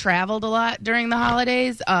 when I traveled a lot during the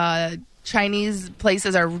holidays, Chinese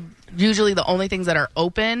places are usually the only things that are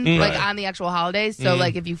open, like on the actual holidays. So,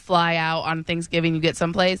 like, if you fly out on Thanksgiving, you get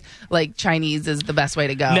someplace, like, Chinese is the best way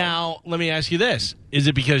to go. Now, let me ask you this. Is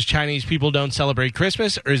it because Chinese people don't celebrate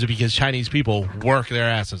Christmas, or is it because Chinese people work their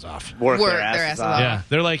asses off? Work their asses off. Yeah.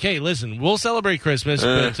 They're like, hey, listen, we'll celebrate Christmas,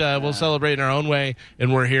 but we'll celebrate in our own way,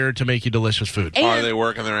 and we're here to make you delicious food. Are they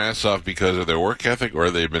working their ass off because of their work ethic, or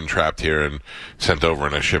they've been trapped here and sent over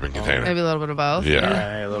in a shipping container? Maybe a little bit of both.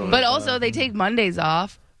 Yeah. But also, they take Mondays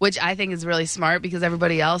off, which I think is really smart because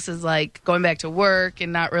everybody else is like going back to work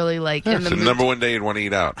and not really like in It's the the mood. number one day you'd want to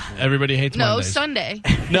eat out. Everybody hates No, Mondays. Sunday.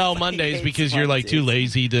 No, Mondays because you're like too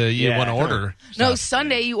lazy to want to order. No, stuff.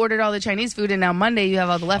 Sunday you ordered all the Chinese food, and now Monday you have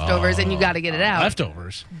all the leftovers, and you got to get it out.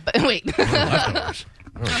 Leftovers. But, wait. Leftovers.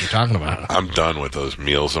 I don't know what you're talking about. I'm done with those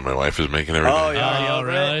meals that my wife is making every day. Oh, yeah. Oh,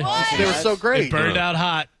 really? They were so great. It burned out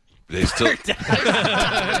hot. They still.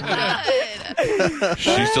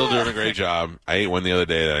 She's still doing a great job. I ate one the other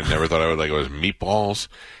day that I never thought I would like. It was meatballs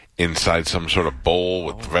inside some sort of bowl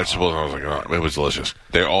with vegetables. And I was like, oh, it was delicious.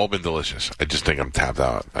 They've all been delicious. I just think I'm tapped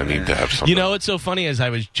out. I need to have something. You know what's so funny is I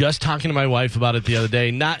was just talking to my wife about it the other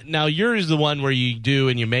day. Now yours is the one where you do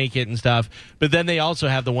and you make it and stuff, but then they also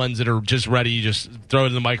have the ones that are just ready. You just throw it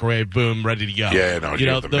in the microwave, boom, ready to go. Yeah, no, you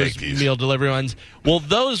have to those make these. meal delivery ones. Well,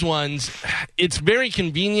 those ones, it's very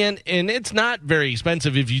convenient and it's not very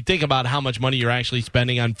expensive if you think about how much money you're actually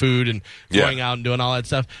spending on food and going out and doing all that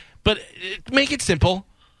stuff. But make it simple.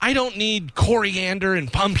 I don't need coriander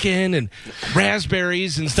and pumpkin and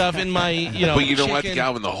raspberries and stuff in my, But you know what, chicken.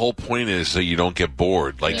 Galvin? The whole point is so you don't get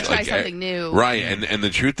bored. Like, try something new. Right, and the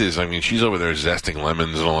truth is, I mean, she's over there zesting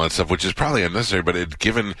lemons and all that stuff, which is probably unnecessary, but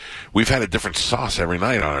we've had a different sauce every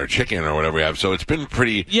night on our chicken or whatever we have, so it's been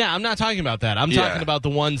pretty... Yeah, I'm not talking about that. I'm talking about the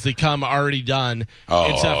ones that come already done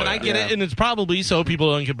and stuff. And I get it, and it's probably so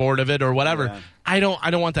people don't get bored of it or whatever. Yeah. I don't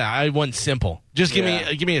want that. I want simple. Just give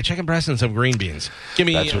me a chicken breast and some green beans. Give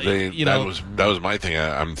me That's what that was my thing.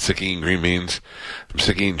 I'm sick of eating green beans. I'm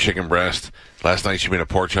sick of eating chicken breast. Last night she made a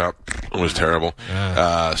pork chop. It was terrible.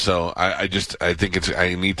 So I think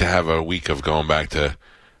I need to have a week of going back to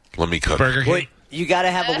let me cook. Burger King. Wait, you got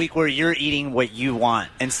to have a week where you're eating what you want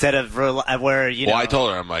instead of where you know. Well, I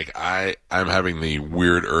told her I'm like I'm having the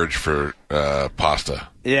weird urge for pasta.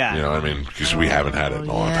 Yeah. You know what I mean? Because we haven't had it in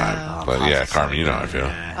a long time. But yeah, Carmen, you know how I feel.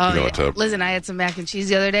 Oh, you know what's up. Listen, I had some mac and cheese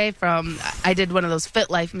the other day I did one of those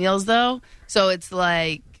Fit Life meals, though. So it's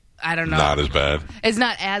like, I don't know. Not as bad. It's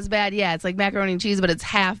not as bad, yeah. It's like macaroni and cheese, but it's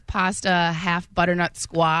half pasta, half butternut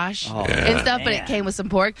squash and stuff, but it came with some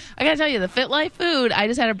pork. I got to tell you, the Fit Life food, I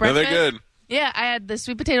just had a breakfast. Yeah, they're good. Yeah, I had the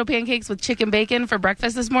sweet potato pancakes with chicken bacon for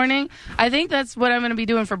breakfast this morning. I think that's what I'm going to be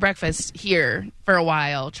doing for breakfast here for a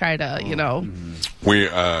while. Try to, We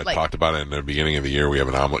talked about it in the beginning of the year. We have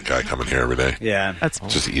an omelet guy coming here every day. Yeah. That's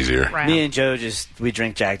just easier. Right. Me and Joe we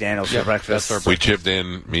drink Jack Daniels for breakfast. We chipped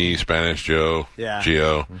in, me, Spanish, Joe,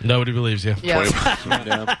 Gio. Nobody believes you. Yeah. 20 bucks a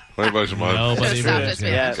month. Nobody believes you.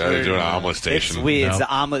 Guys are doing an omelet station. It's the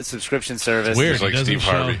omelet subscription service. Weird. It's like He doesn't Steve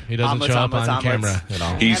Harvey. He doesn't show up on camera at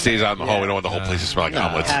all. He stays out in the hall. We don't want the whole place to smell like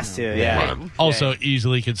omelets. Has to, yeah. Also,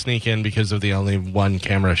 easily could sneak in because of the only one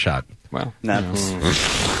camera shot. Well, no.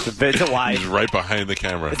 It's a wide. He's right behind the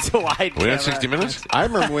camera. It's a wide. We had 60 Minutes? I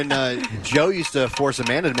remember when Joe used to force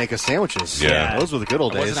Amanda to make us sandwiches. Yeah. Those were the good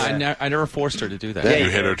old days. I never forced her to do that. Yeah, you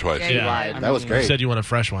hit her twice. Yeah. That was great. You said you want a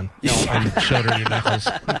fresh one. No, and showed her your knuckles.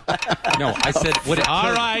 No, I said what?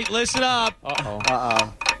 All right, listen up.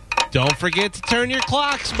 Uh-oh. Don't forget to turn your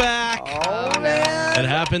clocks back. Oh, man. It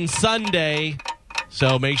happens Sunday.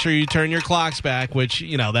 So make sure you turn your clocks back, which,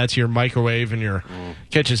 that's your microwave and your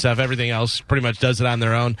kitchen stuff. Everything else pretty much does it on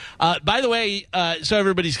their own. By the way, so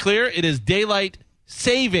everybody's clear, it is daylight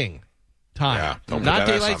saving time. Yeah, don't put not that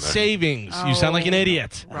S daylight on there. savings. You sound like an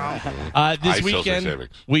idiot. This weekend,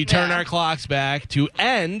 we turn our clocks back to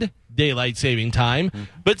end daylight saving time,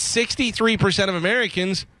 but 63% of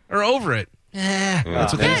Americans are over it.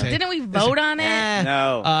 That's what they say. Didn't we vote on it?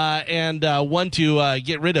 No. And want to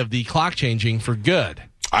get rid of the clock changing for good.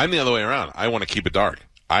 I'm the other way around. I want to keep it dark.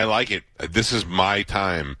 I like it. This is my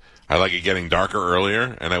time. I like it getting darker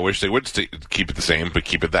earlier, and I wish they would keep it the same, but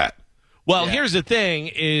keep it that. Well, here's the thing,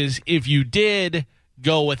 is if you did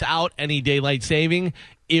go without any daylight saving,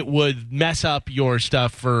 it would mess up your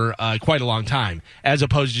stuff for quite a long time, as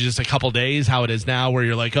opposed to just a couple days, how it is now, where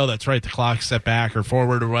you're like, oh, that's right, the clock's set back or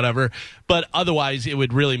forward or whatever. But otherwise, it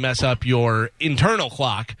would really mess up your internal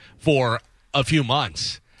clock for a few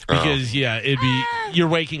months. Because, it'd be you're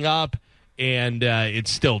waking up and it's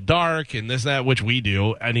still dark and this and that, which we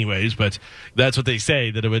do anyways, but that's what they say,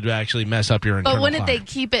 that it would actually mess up your internal But wouldn't clock. they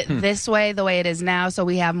keep it this way, the way it is now, so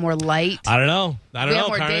we have more light? I don't know,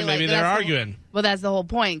 More Carmen. daylight. Maybe they're That's arguing. Well, that's the whole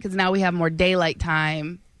point, because now we have more daylight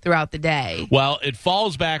time throughout the day. Well, it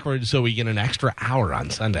falls backwards, so we get an extra hour on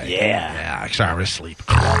Sunday. Yeah. Extra hour of sleep.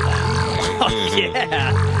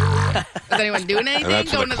 Yeah. Is anyone doing anything? And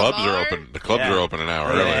that's when Going the to clubs bar? are open. The clubs are open an hour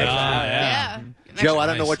earlier. Yeah. Joe, I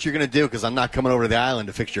don't know what you're going to do because I'm not coming over to the island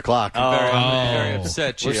to fix your clock. I'm very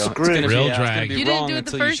upset, Gio. We're It's screwed. gonna be- Real it's gonna drag. be You didn't wrong do it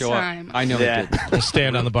the until you first show up. time. I know Yeah. you did. We'll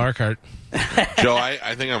stand on the bar cart. Joe,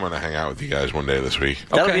 I think I'm going to hang out with you guys one day this week.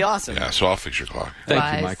 That would Okay. be awesome. Yeah, so I'll fix your clock. Thank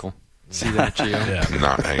Lies. you, Michael. See that, Gio? I'm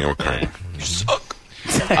not hanging with Carmen. You suck.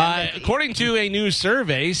 According to a new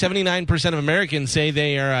survey, 79% of Americans say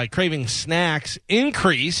they are craving snacks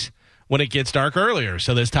increase when it gets dark earlier.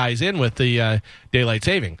 So this ties in with the daylight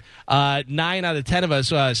saving. 9 out of 10 of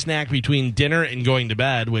us snack between dinner and going to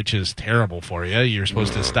bed, which is terrible for you. You're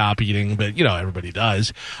supposed to stop eating, but, everybody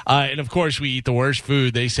does. And, of course, we eat the worst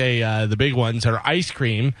food. They say the big ones are ice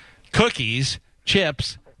cream, cookies,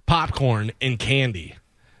 chips, popcorn, and candy.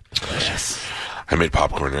 Yes. I made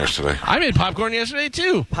popcorn yesterday. I made popcorn yesterday,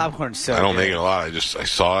 too. Popcorn's so I don't good. make it a lot. I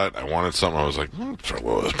saw it. I wanted something. I was like, throw a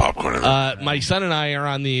little of this popcorn in there. My son and I are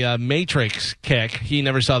on the Matrix kick. He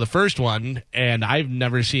never saw the first one, and I've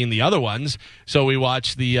never seen the other ones. So we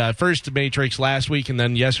watched the first Matrix last week, and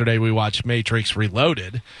then yesterday we watched Matrix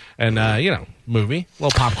Reloaded. And, movie, a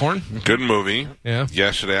little popcorn. Good movie. Yeah.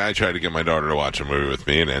 Yesterday I tried to get my daughter to watch a movie with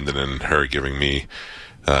me, and ended in her giving me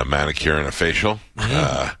a manicure and a facial.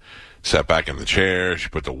 Sat back in the chair. She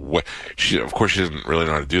put of course, she doesn't really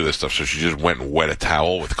know how to do this stuff, so she just went and wet a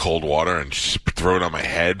towel with cold water and just threw it on my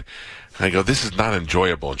head. And I go, this is not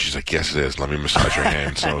enjoyable. And she's like, yes, it is. Let me massage your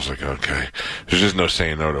hands. And I was like, okay. There's just no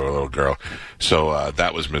saying no to a little girl. So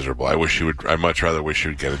that was miserable. I much rather wish she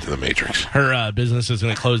would get into the Matrix. Her business is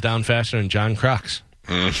going to close down faster than John Croc's.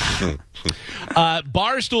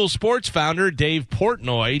 Barstool Sports founder Dave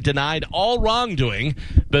Portnoy denied all wrongdoing,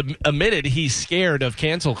 but admitted he's scared of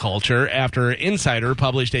cancel culture after Insider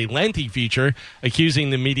published a lengthy feature accusing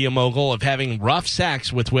the media mogul of having rough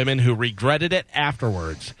sex with women who regretted it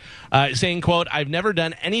afterwards. Saying, quote, I've never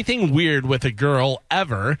done anything weird with a girl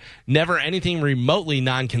ever, never anything remotely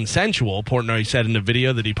non-consensual, Portnoy said in a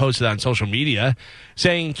video that he posted on social media,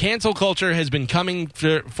 saying cancel culture has been coming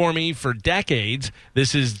for me for decades.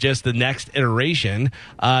 This is just the next iteration.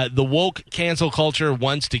 The woke cancel culture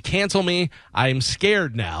wants to cancel me. I'm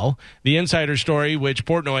scared now. The Insider story, which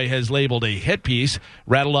Portnoy has labeled a hit piece,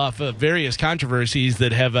 rattled off various controversies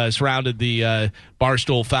that have surrounded the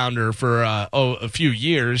Barstool founder for a few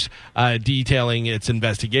years, detailing its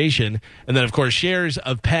investigation. And then, of course, shares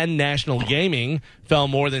of Penn National Gaming fell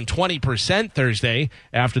more than 20% Thursday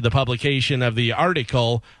after the publication of the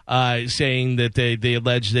article saying that they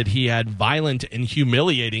alleged that he had violent and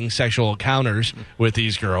humiliating sexual encounters with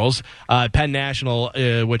these girls. Penn National,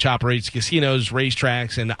 which operates casinos,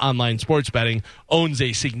 racetracks, and online sports betting, owns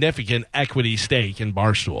a significant equity stake in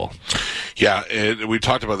Barstool. Yeah, we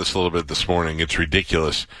talked about this a little bit this morning. It's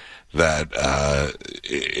ridiculous that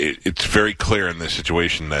it's very clear in this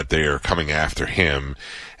situation that they are coming after him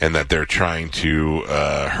and that they're trying to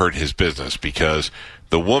hurt his business, because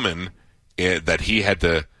the woman that he had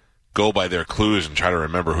to go by their clues and try to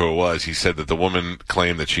remember who it was. He said that the woman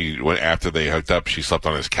claimed that after they hooked up, she slept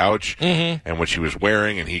on his couch and what she was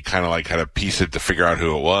wearing, and he kind of like had to piece it to figure out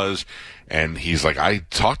who it was. And he's like, I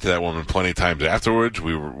talked to that woman plenty of times afterwards.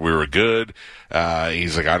 We were good.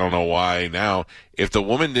 He's like, I don't know why now. If the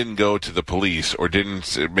woman didn't go to the police or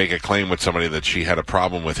didn't make a claim with somebody that she had a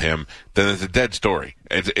problem with him, then it's a dead story.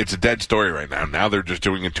 It's a dead story right now. Now they're just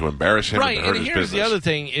doing it to embarrass him and to hurt his here's business. The other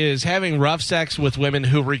thing is having rough sex with women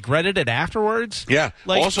who regretted it afterwards. Yeah.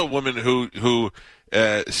 Like, also women who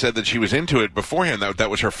said that she was into it beforehand. That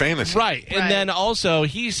was her fantasy. Right. And then also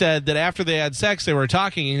he said that after they had sex, they were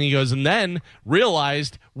talking, and he goes, and then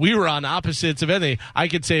realized we were on opposites of anything. I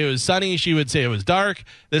could say it was sunny. She would say it was dark,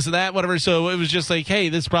 this and that, whatever. So it was just like, hey,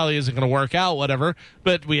 this probably isn't going to work out, whatever.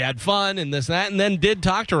 But we had fun and this and that, and then did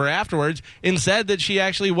talk to her afterwards and said that she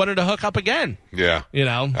actually wanted to hook up again. Yeah. You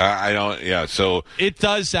know? I don't, yeah, so. It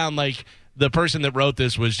does sound like the person that wrote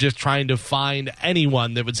this was just trying to find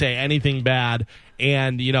anyone that would say anything bad.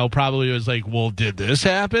 And, probably was like, well, did this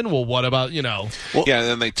happen? Well, what about, Well, yeah, and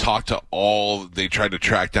then they they tried to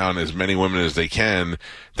track down as many women as they can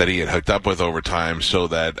that he had hooked up with over time so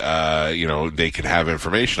that, they could have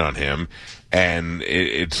information on him. And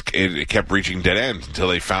it kept reaching dead ends until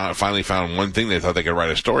they finally found one thing they thought they could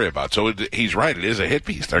write a story about. So he's right. It is a hit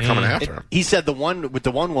piece. They're coming after him. He said with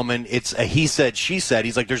the one woman, it's a he said, she said.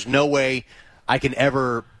 He's like, there's no way I can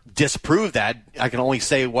ever disprove that. I can only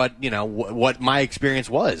say what my experience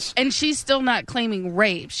was. And she's still not claiming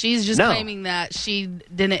rape. She's just claiming that she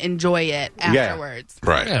didn't enjoy it afterwards. Yeah.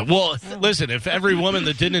 Right. Yeah, well, listen, if every woman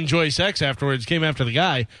that didn't enjoy sex afterwards came after the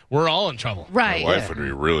guy, we're all in trouble. Right. My wife would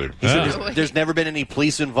be really... There's never been any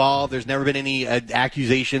police involved. There's never been any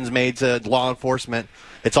accusations made to law enforcement.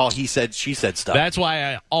 It's all he said, she said stuff. That's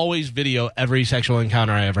why I always video every sexual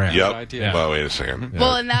encounter I ever had. Yep. Yeah. Well, wait a second.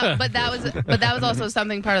 Well, and that was also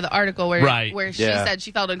something part of the article where she said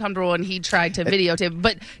she felt uncomfortable and he tried to videotape.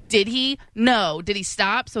 But did he? No. Did he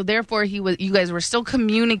stop? So therefore, you guys were still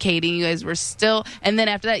communicating. You guys were still, and then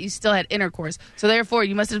after that, you still had intercourse. So therefore,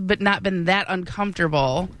 you must have not been that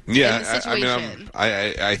uncomfortable. Yeah, in the situation.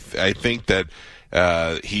 I think that.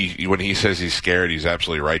 When he says he's scared, he's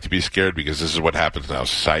absolutely right to be scared, because this is what happens now.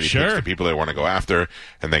 Society picks the people they want to go after,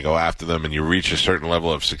 and they go after them, and you reach a certain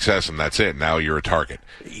level of success, and that's it. Now you're a target.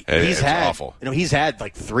 It's awful. He's had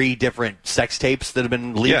like 3 different sex tapes that have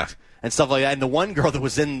been leaked. Yeah. and stuff like that. And the one girl that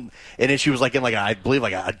was in it, she was like in I believe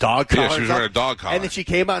a dog collar. Yeah, she was wearing a dog collar. And then she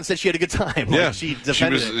came out and said she had a good time. Yeah, she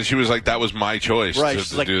defended it. She was like, that was my choice Right,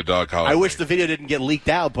 to do the dog collar. I wish the video didn't get leaked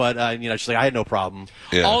out, but she's like, I had no problem.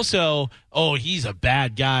 Yeah. Also, he's a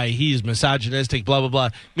bad guy. He's misogynistic, blah, blah, blah.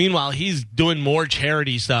 Meanwhile, he's doing more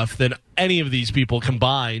charity stuff than any of these people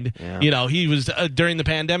combined. Yeah. He was, during the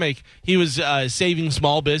pandemic, he was saving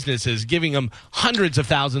small businesses, giving them hundreds of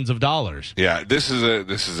thousands of dollars. Yeah, this is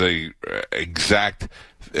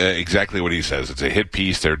exactly what he says. It's a hit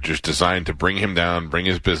piece. They're just designed to bring him down, bring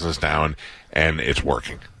his business down, and it's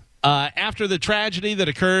working. After the tragedy that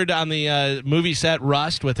occurred on the movie set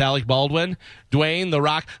Rust with Alec Baldwin, Dwayne "The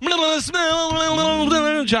Rock"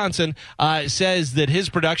 Johnson says that his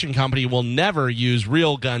production company will never use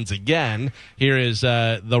real guns again. Here is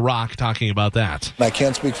The Rock talking about that. I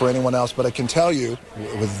can't speak for anyone else, but I can tell you,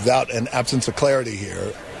 without an absence of clarity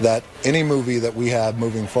here, that any movie that we have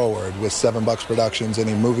moving forward with $7 Productions,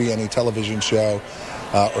 any movie, any television show,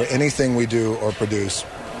 or anything we do or produce,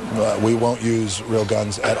 we won't use real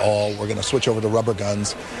guns at all. We're going to switch over to rubber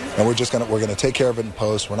guns, and we're going to take care of it in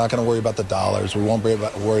post. We're not going to worry about the dollars. We won't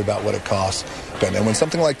worry about what it costs. And when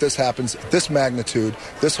something like this happens, this magnitude,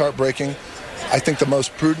 this heartbreaking, I think the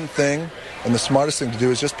most prudent thing and the smartest thing to do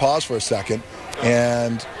is just pause for a second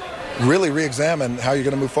and really re-examine how you're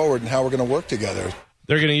going to move forward and how we're going to work together.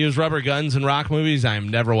 They're going to use rubber guns in rock movies. I am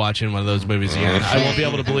never watching one of those movies again. I won't be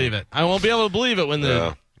able to believe it. I won't be able to believe it when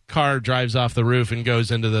the car drives off the roof and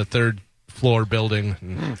goes into the third floor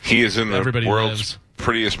building. He is in the world's lives.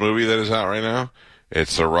 prettiest movie that is out right now.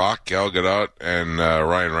 It's The Rock, Gal Gadot, and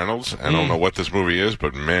Ryan Reynolds. I don't know what this movie is,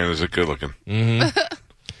 but man, is it good looking.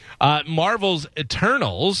 Mm-hmm. Marvel's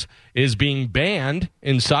Eternals is being banned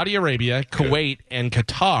in Saudi Arabia, Kuwait, and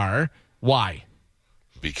Qatar. Why?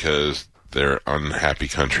 Because they're unhappy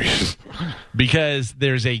countries. Because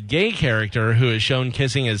there's a gay character who is shown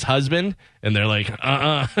kissing his husband, and they're like,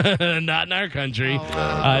 not in our country.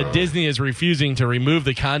 Disney is refusing to remove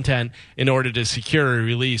the content in order to secure a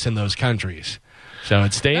release in those countries. So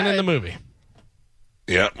it's staying in the movie.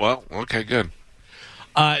 Yeah, well, okay, good.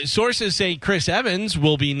 Sources say Chris Evans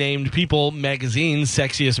will be named People Magazine's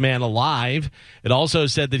Sexiest Man Alive. It also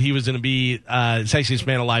said that he was going to be Sexiest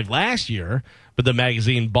Man Alive last year, but the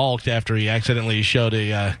magazine balked after he accidentally showed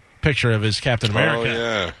a picture of his Captain America. Oh,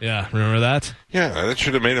 yeah. Yeah, remember that? Yeah, that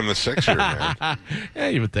should have made him the sexier man. Yeah,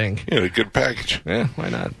 you would think. Yeah, a good package. Yeah, why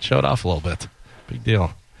not? Show it off a little bit. Big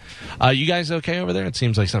deal. You guys okay over there? It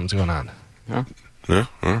seems like something's going on. Yeah,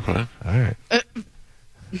 fine. All right.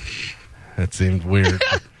 That seemed weird.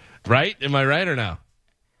 Right? Am I right or no?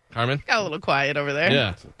 Carmen? Got a little quiet over there.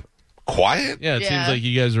 Yeah. Quiet? Yeah, it seems like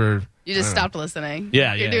you guys were... You just stopped listening.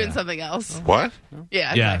 Yeah, You're doing something else. What?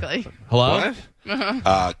 Yeah, exactly. Hello?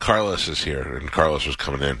 What? Carlos is here, and Carlos was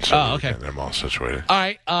coming in, so okay. I'm all situated. All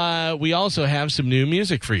right, we also have some new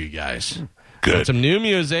music for you guys. Good. Got some new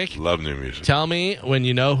music. Love new music. Tell me when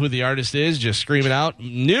you know who the artist is. Just scream it out.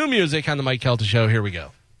 New music on the Mike Kelta Show. Here we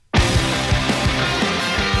go.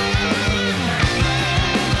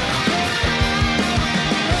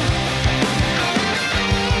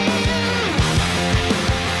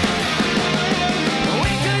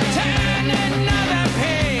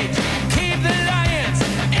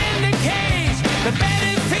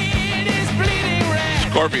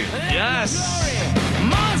 Scorpion. Yes.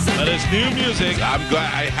 That is new music. I'm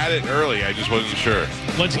glad I had it early. I just wasn't sure.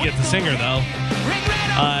 Once you get the singer, though.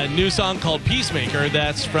 New song called Peacemaker.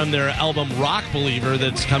 That's from their album Rock Believer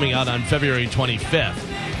that's coming out on February 25th.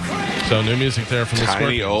 So new music there from the Tiny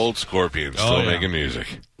Scorpions. old Scorpions still making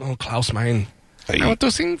music. Oh, Klaus Meine. I want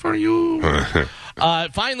to sing for you.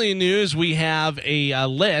 Finally, in news, we have a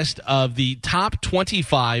list of the top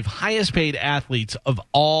 25 highest paid athletes of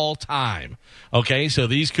all time. Okay, so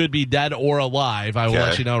these could be dead or alive. I will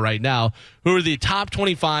let you know right now. Who are the top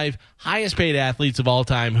 25 highest paid athletes of all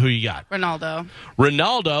time? Who you got? Ronaldo.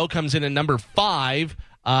 Ronaldo comes in at number 5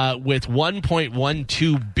 with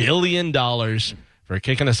 $1.12 billion for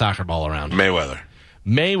kicking a soccer ball around.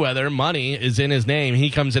 Mayweather, money is in his name. He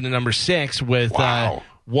comes in at number 6 with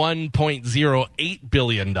 $1.08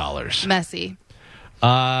 billion. Messi.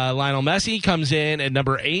 Lionel Messi comes in at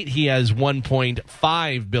number 8. He has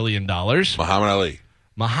 $1.5 billion.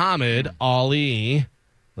 Muhammad Ali.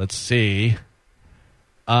 Let's see.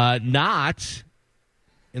 Not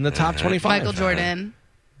in the top 25. Michael Jordan.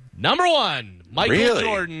 Number 1. Michael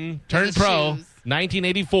Jordan turned pro.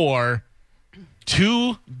 1984.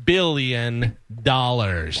 $2 billion.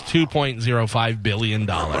 $2.05 billion.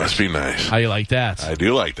 Must be nice. How you like that? I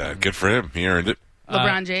do like that. Good for him. He earned it.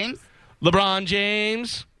 LeBron James. LeBron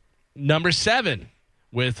James, number 7,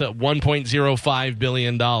 with $1.05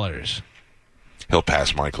 billion. He'll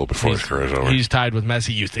pass Michael before his career's over. He's tied with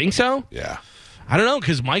Messi. You think so? Yeah. I don't know,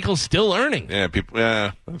 because Michael's still earning.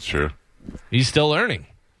 Yeah, that's true. He's still earning.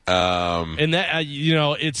 And that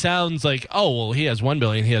it sounds like, oh, well, he has $1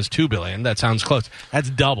 billion, he has $2 billion. That sounds close. That's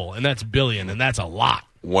double, and that's billion, and that's a lot.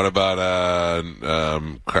 What about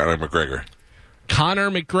Conor McGregor?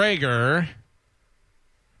 Conor McGregor,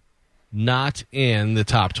 not in the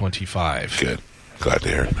top 25. Good. Glad to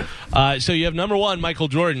hear it. So you have number 1, Michael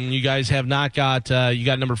Jordan. You guys have not got, you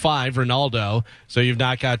got number 5, Ronaldo. So you've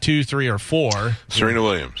not got 2, 3, or 4. Serena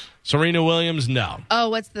Williams. Serena Williams, no. Oh,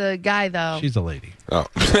 what's the guy, though? She's a lady. Oh,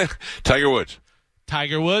 Tiger Woods.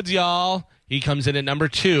 Tiger Woods, y'all. He comes in at number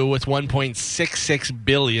 2 with $1.66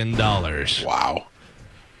 billion. Wow.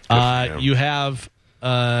 You have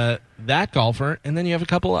that golfer, and then you have a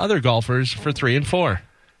couple other golfers for 3 and 4.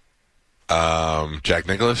 Jack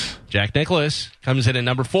Nicklaus. Jack Nicklaus comes in at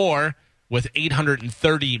number 4 with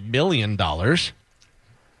 $830 million.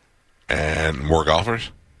 And more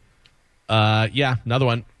golfers? Yeah, another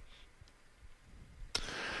one.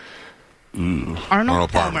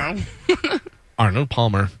 Arnold Palmer. Arnold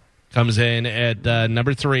Palmer comes in at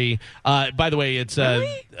number 3. By the way, it's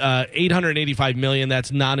 $885 million.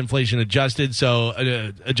 That's non-inflation adjusted. So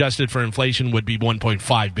adjusted for inflation would be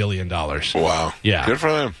 $1.5 billion. Wow. Yeah. Good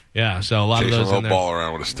for them. Yeah. So a lot Chasing of those a little in there. ball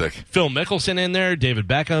around with a stick. Phil Mickelson in there. David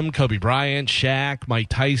Beckham, Kobe Bryant, Shaq, Mike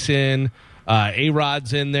Tyson,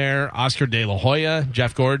 A-Rod's in there. Oscar De La Hoya,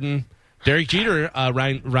 Jeff Gordon. Derek Jeter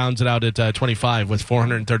rounds it out at 25 with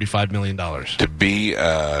 $435 million. To be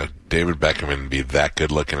David Beckham and be that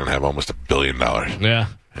good looking and have almost $1 billion. Yeah,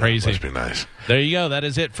 crazy. Must be nice. There you go. That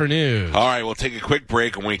is it for news. All right, we'll take a quick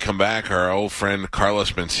break. When we come back, our old friend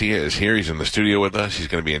Carlos Mencia is here. He's in the studio with us. He's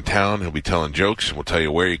going to be in town. He'll be telling jokes. We'll tell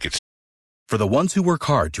you where you could. For the ones who work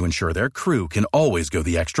hard to ensure their crew can always go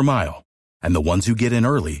the extra mile, and the ones who get in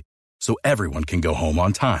early so everyone can go home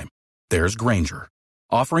on time, there's Grainger,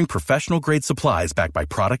 offering professional-grade supplies backed by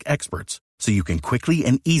product experts so you can quickly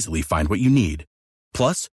and easily find what you need.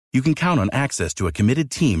 Plus, you can count on access to a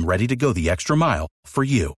committed team ready to go the extra mile for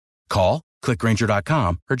you. Call, click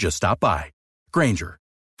Grainger.com, or just stop by. Grainger,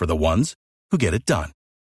 for the ones who get it done.